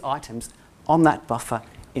processes items on that buffer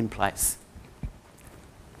in place.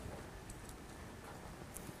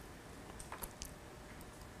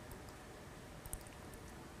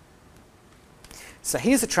 So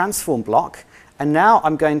here's a transform block, and now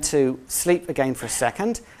I'm going to sleep again for a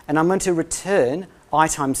second, and I'm going to return I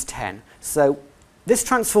times 10. So this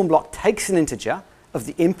transform block takes an integer of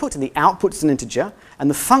the input, and the output's an integer, and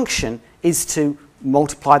the function is to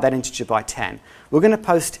multiply that integer by 10. We're going to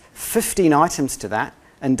post 15 items to that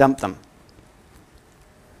and dump them.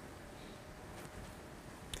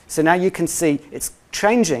 So now you can see it's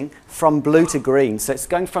changing from blue to green. So it's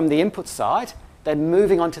going from the input side, then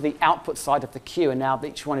moving on to the output side of the queue, and now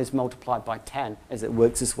each one is multiplied by 10 as it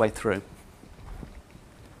works its way through.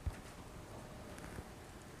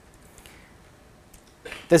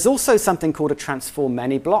 There's also something called a transform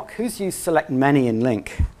many block. Who's used select many in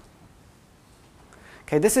LINQ?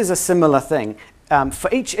 Okay, this is a similar thing.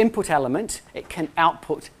 For each input element, it can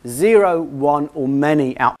output 0, 1, or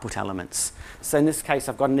many output elements. So in this case,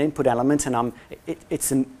 I've got an input element, and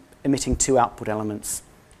it's emitting 2 output elements.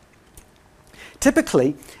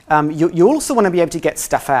 Typically, you also want to be able to get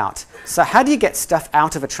stuff out. So how do you get stuff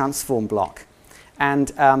out of a transform block? And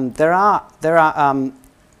there are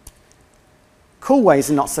cool ways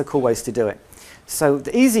and not so cool ways to do it. So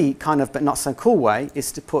the easy kind of but not so cool way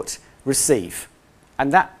is to put receive.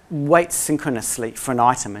 And that waits synchronously for an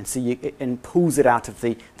item, and so and pulls it out of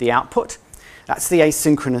the output. That's the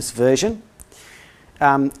asynchronous version.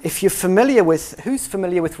 If you're familiar with, who's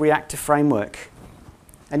familiar with Reactive Framework?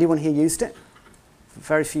 Anyone here used it?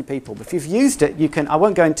 Very few people. But if you've used it, you can, I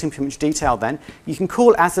won't go into too much detail then, you can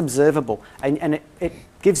call as observable, and it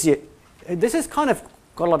gives you, this is kind of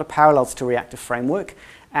got a lot of parallels to Reactive Framework,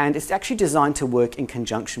 and it's actually designed to work in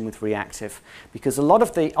conjunction with Reactive, because a lot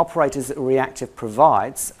of the operators that Reactive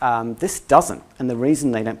provides, this doesn't, and the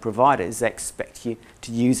reason they don't provide it is they expect you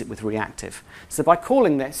to use it with Reactive. So by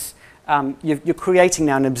calling this, you're creating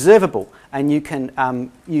now an observable, and you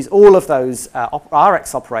can use all of those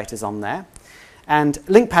RX operators on there. And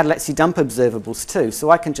LINQPad lets you dump observables too, so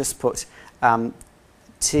I can just put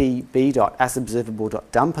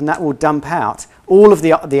tb.asobservable.dump, and that will dump out all of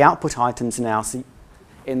the output items now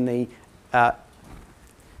in the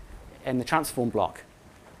transform block.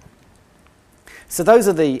 So those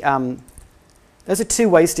are 2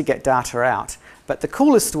 ways to get data out, but the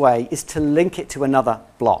coolest way is to link it to another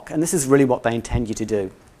block, and this is really what they intend you to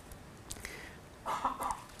do.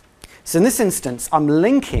 So in this instance, I'm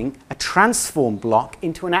linking a transform block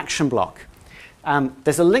into an action block.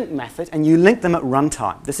 There's a link method, and you link them at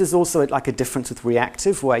runtime. This is also like a difference with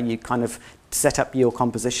Reactive, where you kind of set up your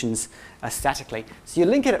compositions statically. So you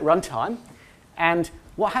link it at runtime, and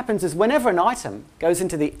what happens is whenever an item goes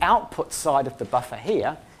into the output side of the buffer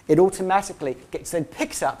here, it automatically gets then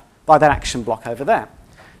picked up by that action block over there.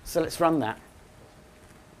 So let's run that.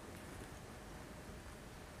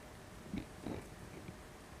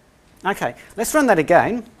 Okay, let's run that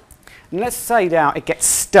again. And let's say now it gets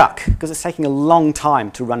stuck because it's taking a long time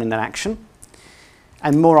to run in that action,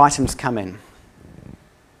 and more items come in.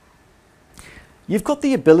 You've got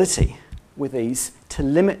the ability with these to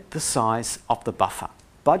limit the size of the buffer.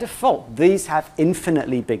 By default, these have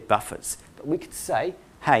infinitely big buffers, but we could say,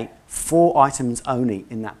 hey, 4 items only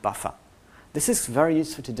in that buffer. This is very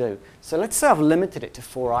useful to do. So let's say I've limited it to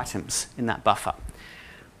 4 items in that buffer.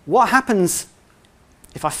 What happens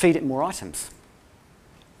if I feed it more items?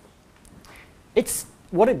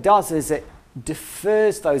 What it does is it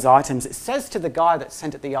defers those items. It says to the guy that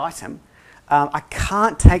sent it the item, I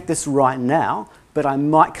can't take this right now, but I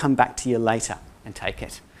might come back to you later and take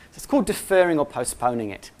it. So it's called deferring or postponing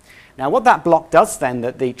it. Now what that block does then,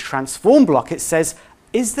 that the transform block, it says,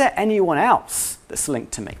 is there anyone else that's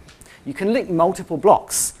linked to me? You can link multiple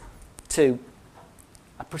blocks to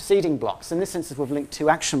preceding blocks. In this instance, we've linked 2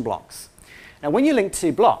 action blocks. Now, when you link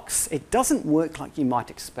 2 blocks, it doesn't work like you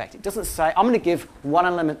might expect. It doesn't say, I'm going to give one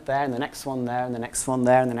element there, and the next one there, and the next one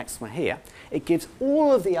there, and the next one here. It gives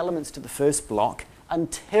all of the elements to the first block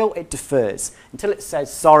until it defers, until it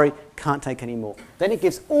says, sorry, can't take any more. Then it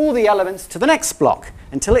gives all the elements to the next block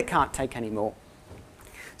until it can't take any more.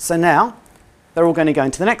 So now they're all going to go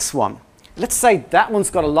into the next one. Let's say that one's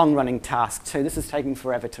got a long-running task too. This is taking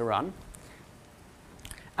forever to run.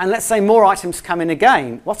 And let's say more items come in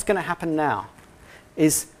again. What's going to happen now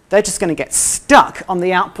is they're just going to get stuck on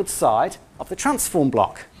the output side of the transform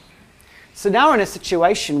block. So now we're in a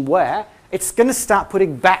situation where it's going to start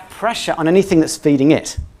putting back pressure on anything that's feeding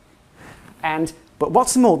it. But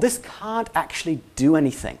what's more, this can't actually do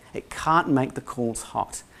anything. It can't make the calls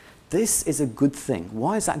hot. This is a good thing.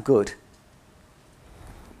 Why is that good?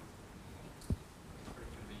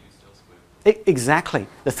 Exactly.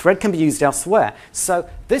 The thread can be used elsewhere. So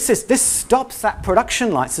this stops that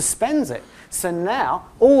production light, suspends it. So now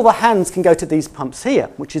all the hands can go to these pumps here,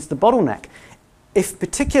 which is the bottleneck.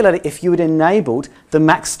 Particularly if you had enabled the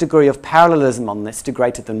max degree of parallelism on this to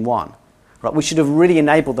greater than 1. Right, we should have really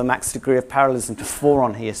enabled the max degree of parallelism to 4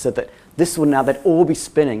 on here so that this will now, they'd all be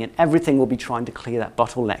spinning and everything will be trying to clear that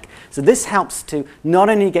bottleneck. So this helps to not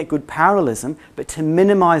only get good parallelism, but to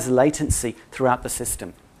minimize latency throughout the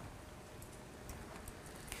system.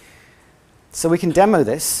 So we can demo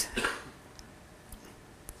this.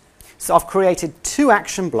 So I've created 2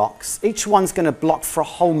 action blocks. Each one's going to block for a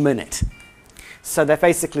whole minute. So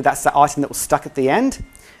that's the item that was stuck at the end.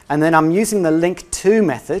 And then I'm using the link to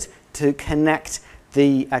method to connect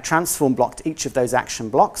the transform block to each of those action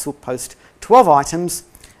blocks. We'll post 12 items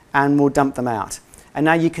and we'll dump them out. And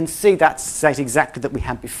now you can see that state exactly that we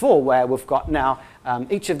had before, where we've got now,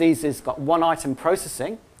 each of these has got 1 item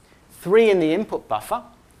processing, 3 in the input buffer,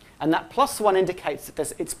 and that +1 indicates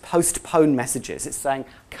that it's postponed messages. It's saying,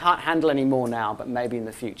 can't handle any more now, but maybe in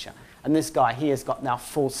the future. And this guy here has got now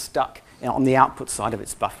 4 stuck on the output side of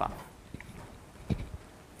its buffer.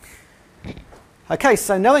 Okay,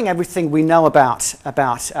 so knowing everything we know about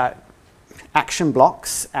action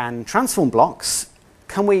blocks and transform blocks,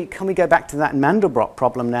 can we go back to that Mandelbrot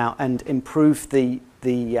problem now and improve the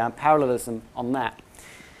parallelism on that?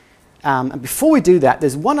 And before we do that,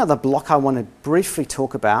 there's one other block I want to briefly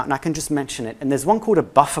talk about, and I can just mention it. And there's one called a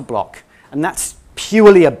buffer block, and that's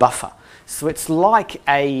purely a buffer. So it's like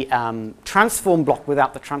a transform block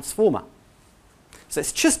without the transformer. So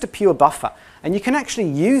it's just a pure buffer. And you can actually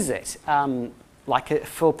use it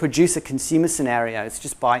for producer-consumer scenarios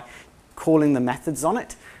just by calling the methods on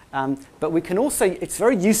it. But we can also, it's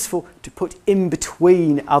very useful to put in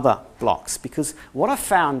between other blocks, because what I've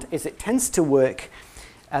found is it tends to work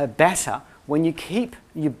better when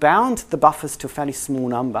you bound the buffers to a fairly small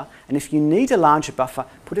number, and if you need a larger buffer,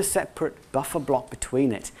 put a separate buffer block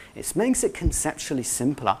between it. It makes it conceptually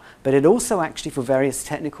simpler, but it also actually, for various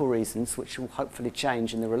technical reasons, which will hopefully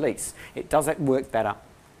change in the release, it does work better.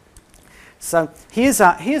 So here's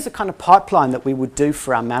a kind of pipeline that we would do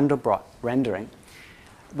for our Mandelbrot rendering.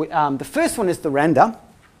 The first one is the render.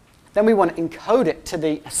 Then we want to encode it to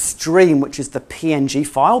the stream, which is the PNG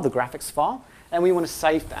file, the graphics file. And we want to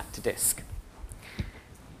save that to disk.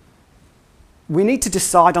 We need to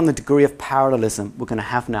decide on the degree of parallelism we're going to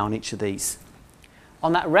have now on each of these.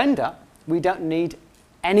 On that render, we don't need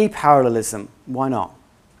any parallelism. Why not?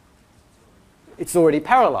 It's already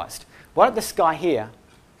parallelized. What about this guy here?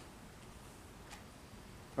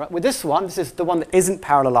 Right, with this one, this is the one that isn't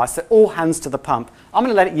parallelized, so all hands to the pump. I'm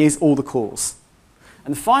going to let it use all the calls.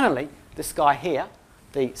 And finally, this guy here,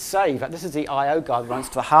 the save, this is the I/O guide that runs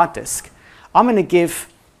to the hard disk. I'm going to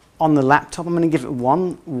give, on the laptop, I'm going to give it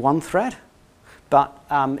one thread. But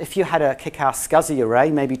if you had a kick-ass SCSI array,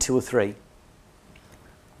 maybe 2 or 3.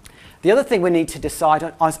 The other thing we need to decide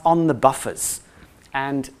on is on the buffers.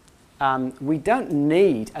 And we don't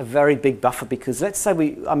need a very big buffer, because let's say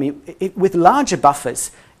with larger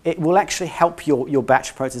buffers, it will actually help your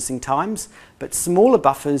batch processing times, but smaller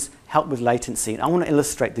buffers help with latency. And I want to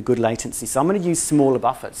illustrate the good latency, so I'm going to use smaller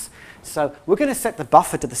buffers. So we're going to set the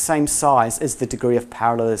buffer to the same size as the degree of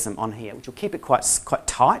parallelism on here, which will keep it quite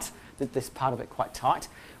tight, this part of it quite tight.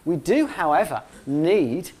 We do, however,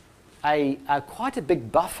 need quite a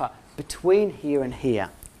big buffer between here and here.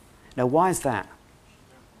 Now, why is that?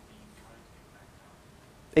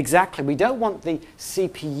 Exactly. We don't want the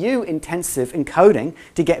CPU-intensive encoding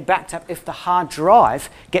to get backed up if the hard drive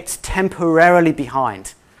gets temporarily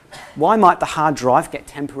behind. Why might the hard drive get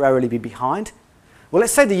temporarily be behind? Well,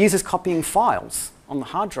 let's say the user's copying files on the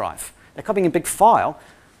hard drive. They're copying a big file.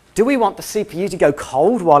 Do we want the CPU to go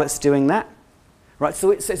cold while it's doing that? Right,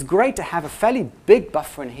 so it's great to have a fairly big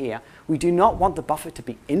buffer in here. We do not want the buffer to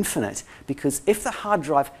be infinite, because if the hard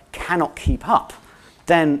drive cannot keep up,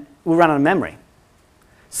 then we'll run out of memory.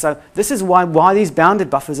 So this is why these bounded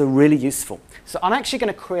buffers are really useful. So I'm actually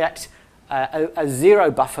going to create a 0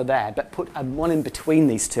 buffer there, but put one in between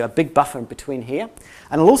these two, a big buffer in between here.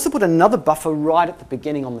 And I'll also put another buffer right at the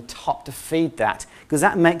beginning on the top to feed that, because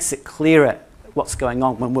that makes it clearer what's going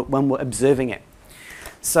on when we're observing it.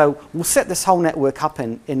 So we'll set this whole network up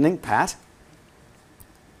in LinkPad.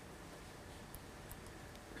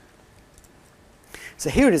 So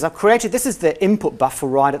here it is. I've created, this is the input buffer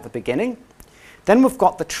right at the beginning. Then we've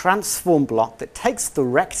got the transform block that takes the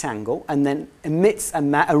rectangle and then emits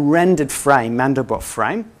a rendered frame, Mandelbrot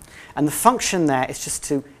frame. And the function there is just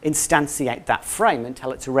to instantiate that frame and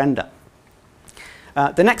tell it to render.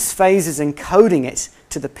 The next phase is encoding it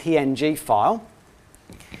to the PNG file.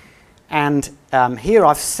 And here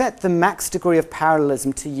I've set the max degree of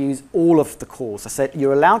parallelism to use all of the cores. I said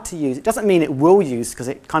you're allowed to use, it doesn't mean it will use because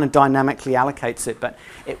it kind of dynamically allocates it, but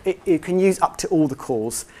it can use up to all the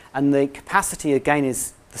cores. And the capacity again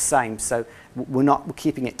is the same, so we're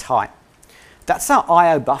keeping it tight. That's our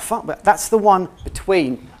I/O buffer, but that's the one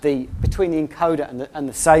between the encoder and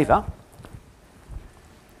the saver.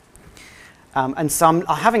 And so I'm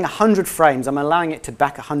having 100 frames. I'm allowing it to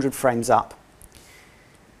back 100 frames up.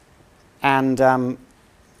 And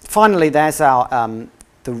finally, there's our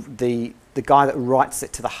the guy that writes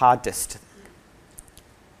it to the hard disk.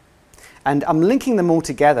 And I'm linking them all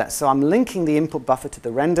together. So I'm linking the input buffer to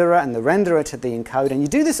the renderer and the renderer to the encoder. And you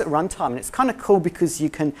do this at runtime, and it's kind of cool because you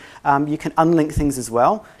can unlink things as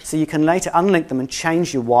well. So you can later unlink them and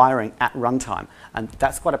change your wiring at runtime. And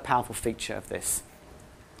that's quite a powerful feature of this.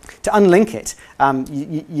 To unlink it,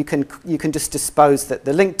 you can just dispose that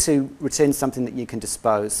the link to returns something that you can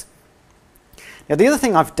dispose. Now, the other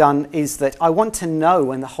thing I've done is that I want to know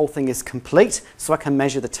when the whole thing is complete so I can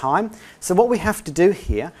measure the time. So what we have to do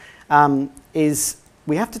here is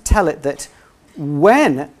we have to tell it that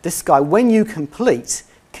when you complete,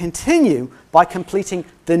 continue by completing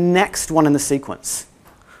the next one in the sequence.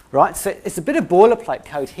 Right? So it's a bit of boilerplate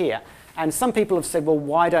code here. And some people have said,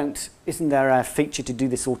 well, isn't there a feature to do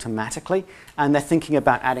this automatically? And they're thinking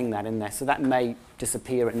about adding that in there. So that may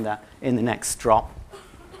disappear in the next drop.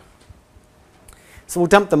 So we'll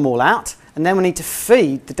dump them all out, and then we need to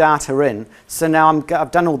feed the data in. So now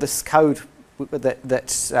I've done all this code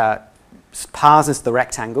that parses the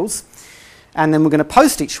rectangles, and then we're going to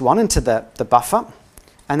post each one into the buffer,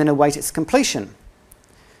 and then await its completion.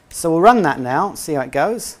 So we'll run that now, see how it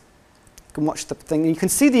goes. You can watch the thing. You can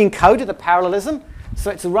see the encoder, the parallelism. So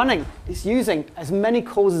it's using as many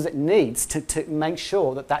cores as it needs to make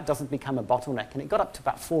sure that doesn't become a bottleneck. And it got up to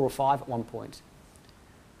about 4 or 5 at one point.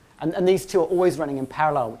 And these two are always running in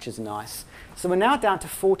parallel, which is nice. So we're now down to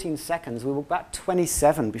 14 seconds. We were about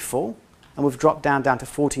 27 before, and we've dropped down to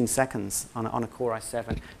 14 seconds on a Core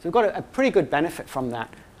i7. So we've got a pretty good benefit from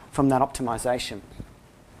that optimization.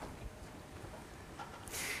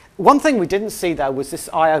 One thing we didn't see, though, was this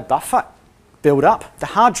I/O buffer build up. The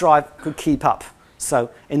hard drive could keep up.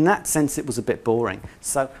 So in that sense, it was a bit boring.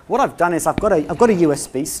 So what I've done is I've got a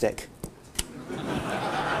USB stick.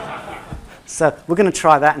 So we're going to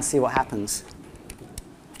try that and see what happens.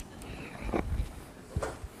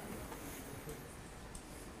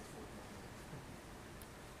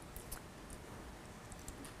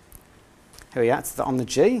 Here we are, it's on the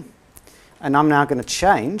G. And I'm now going to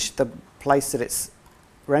change the place that it's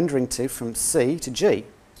rendering to from C to G.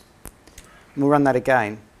 And we'll run that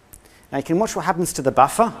again. Now you can watch what happens to the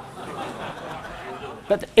buffer.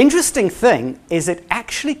 But the interesting thing is it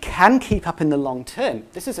actually can keep up in the long term.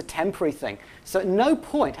 This is a temporary thing. So at no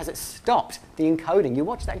point has it stopped the encoding. You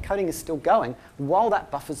watch that encoding is still going while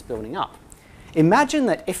that buffer's building up. Imagine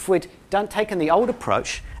that if we'd taken the old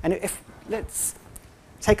approach, and let's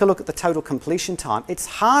take a look at the total completion time. It's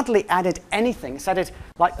hardly added anything. It's added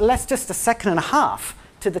less just a second and a half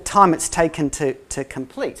to the time it's taken to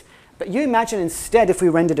complete. But you imagine instead if we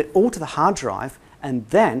rendered it all to the hard drive and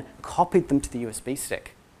then copied them to the USB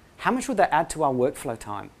stick. How much would that add to our workflow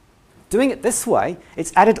time? Doing it this way,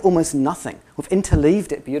 it's added almost nothing. We've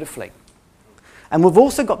interleaved it beautifully. And we've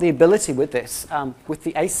also got the ability with this, with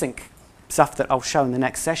the async stuff that I'll show in the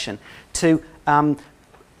next session, to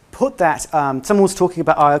put that, someone was talking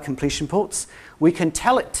about I/O completion ports. We can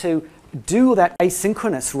tell it to do that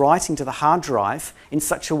asynchronous writing to the hard drive in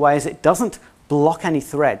such a way as it doesn't block any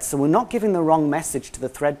threads. So we're not giving the wrong message to the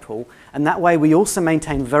thread pool, and that way we also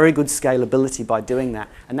maintain very good scalability by doing that.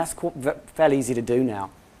 And that's fairly easy to do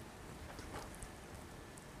now.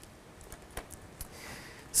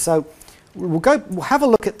 So we'll have a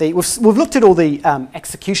look at we've looked at all the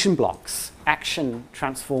execution blocks, action,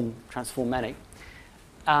 transform many.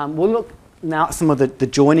 We'll look now at some of the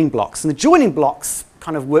joining blocks. And the joining blocks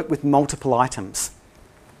kind of work with multiple items.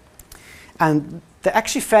 And they're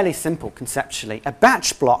actually fairly simple conceptually. A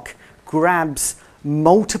batch block grabs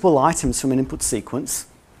multiple items from an input sequence.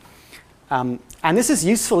 And this is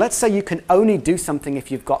useful. Let's say you can only do something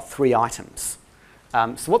if you've got 3 items.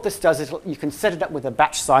 So what this does is you can set it up with a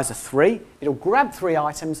batch size of 3. It'll grab 3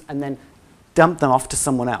 items and then dump them off to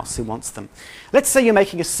someone else who wants them. Let's say you're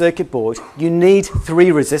making a circuit board. You need 3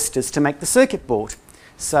 resistors to make the circuit board.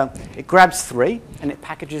 So it grabs 3 and it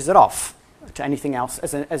packages it off to anything else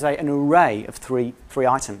as an array of three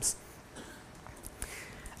items.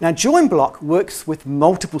 Now, join block works with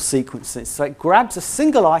multiple sequences, so it grabs a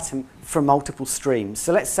single item from multiple streams.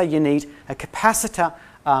 So let's say you need a capacitor,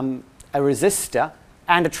 a resistor,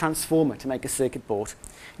 and a transformer to make a circuit board.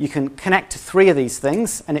 You can connect to 3 of these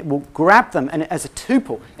things, and it will grab them and as a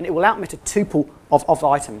tuple, and it will output a tuple of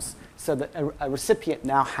items, so that a recipient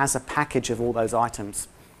now has a package of all those items.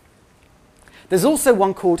 There's also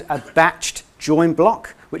one called a batched join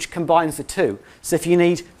block, which combines the 2. So if you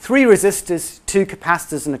need 3 resistors, 2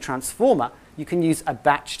 capacitors, and a transformer, you can use a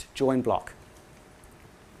batched join block.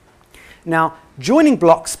 Now, joining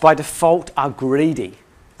blocks by default are greedy.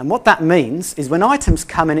 And what that means is when items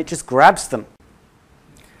come in, it just grabs them.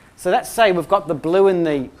 So let's say we've got the blue and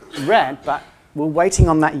the red, but we're waiting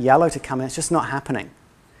on that yellow to come in. It's just not happening.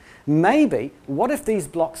 Maybe, what if these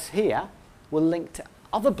blocks here were linked to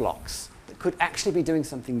other blocks that could actually be doing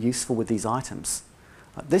something useful with these items?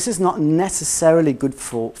 This is not necessarily good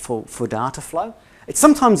for data flow.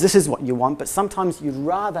 Sometimes this is what you want, but sometimes you'd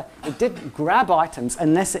rather it didn't grab items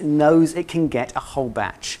unless it knows it can get a whole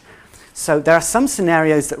batch. So there are some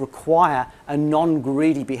scenarios that require a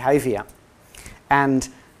non-greedy behavior. And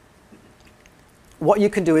what you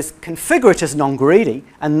can do is configure it as non-greedy,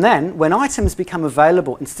 and then when items become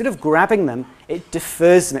available, instead of grabbing them, it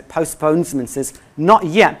defers them, it postpones them and says, not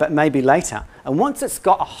yet, but maybe later. And once it's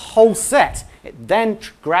got a whole set, it then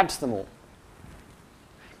grabs them all.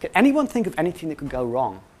 Can anyone think of anything that could go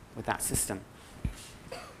wrong with that system?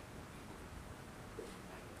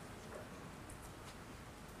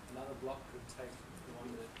 Another block could take the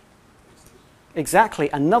one that... Exactly.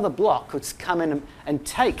 Another block could come in and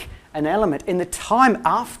take an element in the time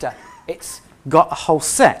after it's got a whole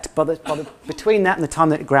set, between that and the time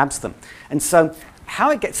that it grabs them. And so how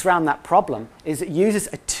it gets around that problem is it uses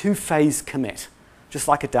a 2-phase commit, just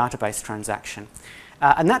like a database transaction.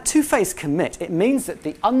 And that 2-phase commit, it means that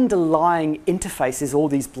the underlying interfaces all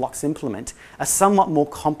these blocks implement are somewhat more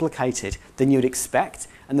complicated than you'd expect.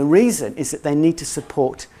 And the reason is that they need to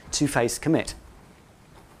support 2-phase commit.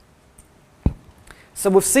 So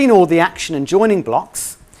we've seen all the action and joining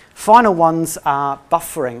blocks. Final ones are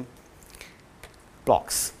buffering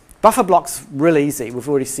blocks. Buffer blocks, really easy. We've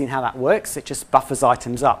already seen how that works. It just buffers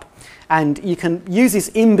items up. And you can use this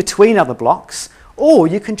in between other blocks, or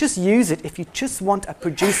you can just use it if you just want a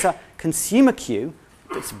producer-consumer queue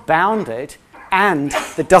that's bounded and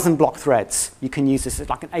that doesn't block threads. You can use this as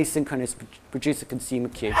like an asynchronous producer-consumer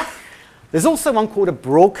queue. There's also one called a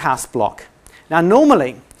broadcast block. Now,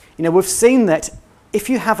 normally, we've seen that if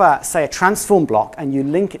you have, say, a transform block and you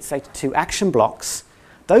link it, say, to 2 action blocks,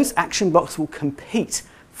 those action blocks will compete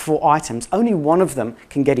for items. Only one of them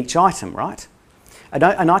can get each item, right?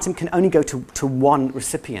 An item can only go to one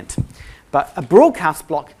recipient. But a broadcast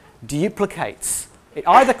block duplicates. It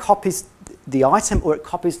either copies the item or it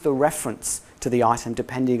copies the reference to the item,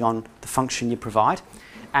 depending on the function you provide.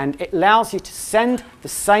 And it allows you to send the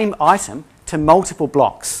same item to multiple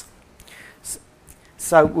blocks.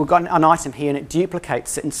 So we've got an item here and it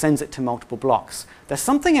duplicates it and sends it to multiple blocks. There's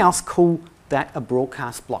something else cool that a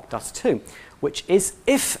broadcast block does too, which is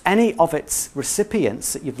if any of its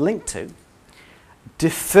recipients that you've linked to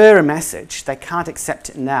defer a message, they can't accept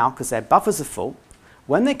it now because their buffers are full,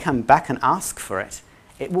 when they come back and ask for it,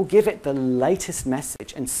 it will give it the latest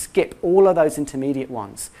message and skip all of those intermediate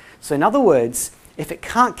ones. So in other words, if it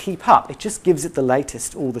can't keep up, it just gives it the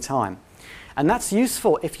latest all the time. And that's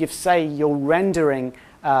useful if you're rendering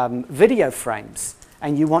video frames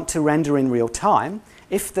and you want to render in real time.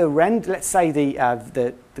 If let's say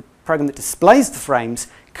the program that displays the frames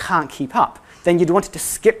can't keep up, then you'd want it to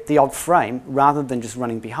skip the odd frame rather than just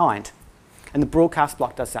running behind. And the broadcast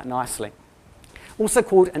block does that nicely. Also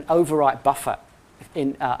called an overwrite buffer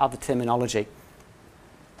in other terminology.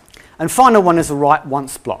 And final one is a write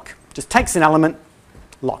once block. Just takes an element,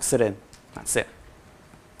 locks it in. That's it.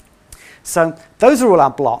 So those are all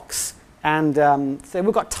our blocks, and so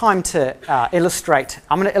we've got time to illustrate.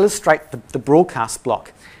 I'm going to illustrate the broadcast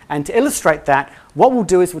block. And to illustrate that, what we'll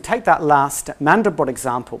do is we'll take that last Mandelbrot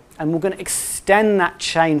example, and we're going to extend that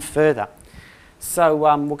chain further. So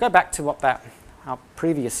we'll go back to our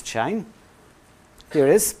previous chain. Here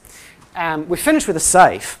it is. We finished with a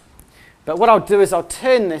save, but what I'll do is I'll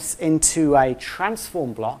turn this into a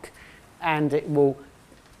transform block, and it will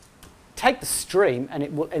take the stream and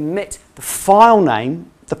it will emit the file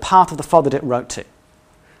name, the part of the file that it wrote to.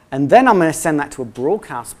 And then I'm going to send that to a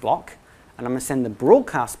broadcast block, and I'm going to send the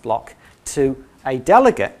broadcast block to a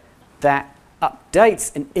delegate that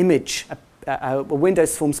updates an image, a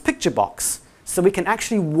Windows Forms picture box, so we can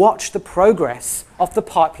actually watch the progress of the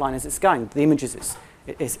pipeline as it's going, the images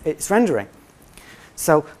it's rendering.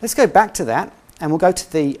 So let's go back to that, and we'll go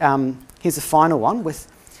to the, here's a final one with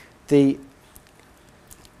the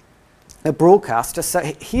broadcaster. So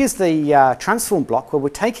here's the transform block where we're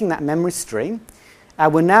taking that memory stream.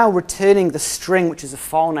 We're now returning the string, which is a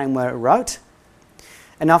file name where it wrote.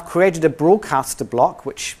 And I've created a broadcaster block,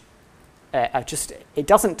 which it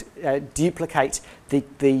doesn't duplicate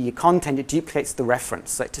the content, it duplicates the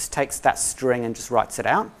reference. So it just takes that string and just writes it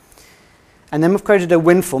out. And then we've created a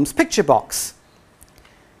WinForms picture box.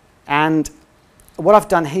 And what I've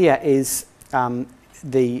done here is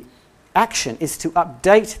the action is to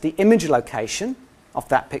update the image location of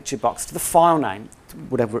that picture box to the file name,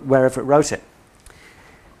 wherever it wrote it.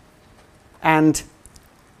 And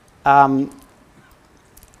an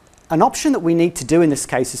option that we need to do in this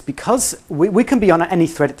case is, because we can be on any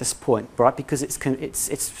thread at this point, right? Because it's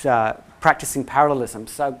practicing parallelism.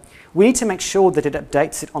 So we need to make sure that it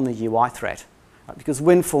updates it on the UI thread, right? Because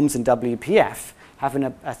WinForms and WPF have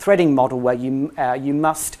a threading model where you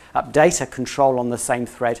must update a control on the same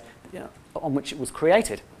thread on which it was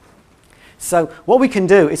created. So what we can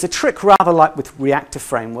do is a trick rather like with Reactive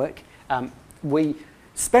Framework. We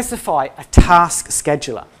specify a task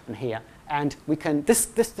scheduler in here. And we can, this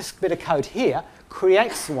bit of code here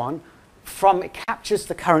creates one from, it captures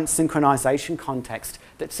the current synchronization context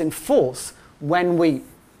that's in force when we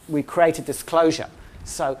created this closure.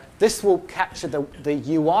 So this will capture the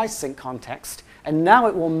UI sync context, and now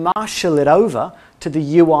it will marshal it over to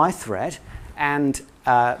the UI thread and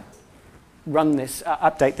run this,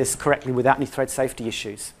 update this correctly without any thread safety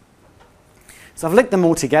issues. So I've linked them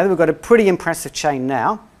all together. We've got a pretty impressive chain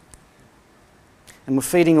now. And we're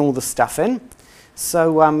feeding all the stuff in.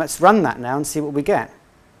 So let's run that now and see what we get.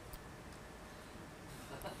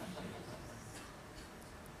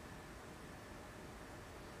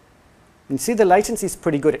 You can see the latency is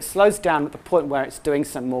pretty good. It slows down at the point where it's doing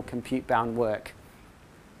some more compute-bound work.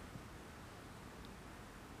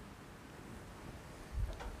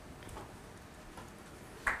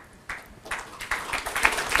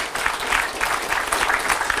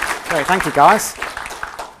 Great, thank you, guys.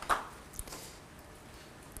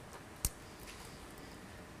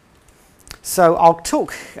 So I'll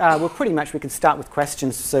talk, we can start with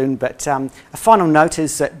questions soon, but a final note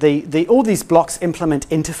is that all these blocks implement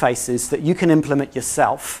interfaces that you can implement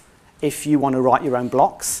yourself if you want to write your own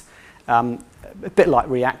blocks, a bit like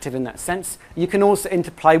Reactive in that sense. You can also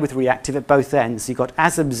interplay with Reactive at both ends. You've got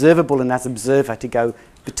as observable and as observer to go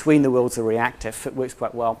between the worlds of Reactive. It works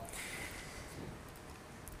quite well.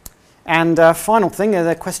 And final thing are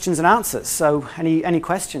the questions and answers. So any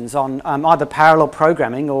questions on either parallel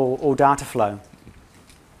programming or data flow?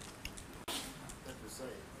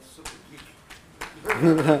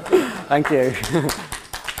 Thank you.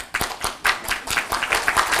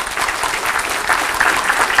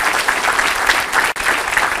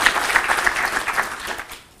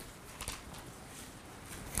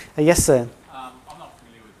 Yes, sir. I'm not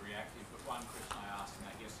familiar with Reactive, but one question I asked, and I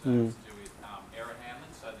guess has to do with error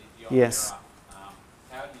handling. So the yes. Error,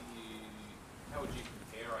 how would you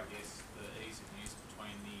compare, I guess, the ease of use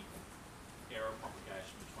between the error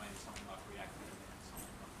propagation between something like Reactive and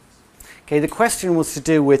something like this? Okay, the question was to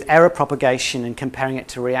do with error propagation and comparing it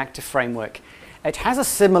to Reactive Framework. It has a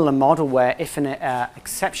similar model where if an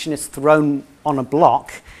exception is thrown on a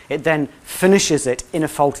block, it then finishes it in a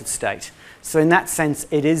faulted state. So in that sense,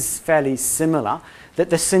 it is fairly similar. That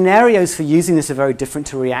the scenarios for using this are very different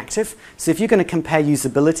to Reactive. So if you're going to compare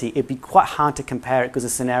usability, it'd be quite hard to compare it because the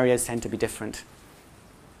scenarios tend to be different.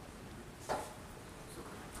 With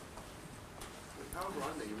Power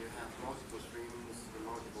Running, you have multiple streams,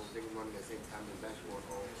 multiple things running at the same time in dashboard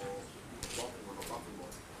or blocking or buffering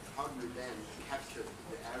mode. How do you then capture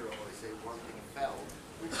the error or say one thing fell,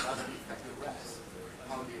 which doesn't affect the rest?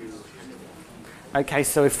 How do you handle it? Okay,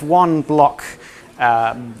 so if one block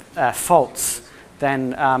faults, then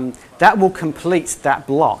that will complete that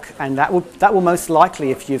block, and that will most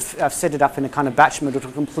likely, if you've set it up in a kind of batch mode, it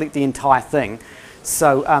will complete the entire thing.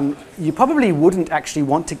 So you probably wouldn't actually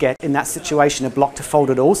want to get in that situation a block to fold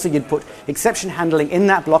at all. So you'd put exception handling in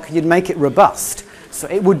that block, you'd make it robust, so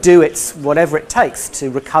it would do its whatever it takes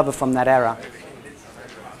to recover from that error.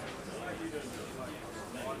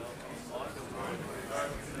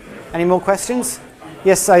 Any more questions?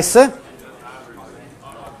 Yes, sir.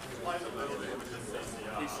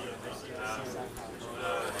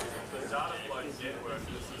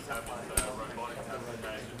 with robotic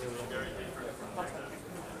applications is very different from the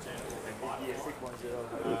general pipeline.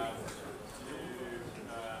 Do you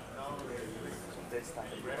know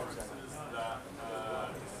any references that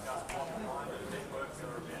discuss offline that networks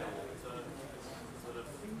are available to sort of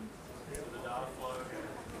the data flow?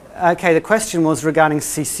 Okay, the question was regarding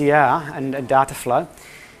CCR and data flow.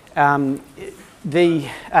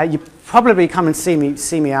 You probably come and see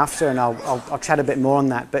me after, and I'll chat a bit more on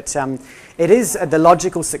that. But it is the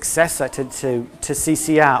logical successor to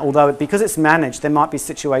CCR. Although because it's managed, there might be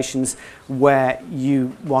situations where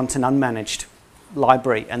you want an unmanaged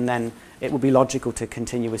library, and then it will be logical to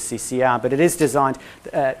continue with CCR. But it is designed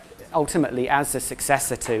ultimately as a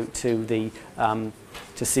successor to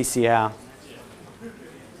CCR.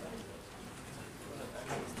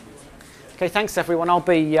 Okay, thanks everyone. I'll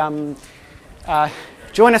be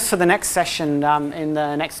join us for the next session in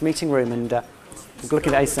the next meeting room, and we're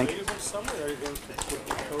looking at async.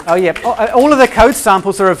 Oh yeah, all of the code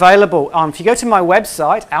samples are available. If you go to my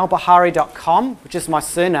website albahari.com, which is my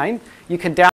surname, you can download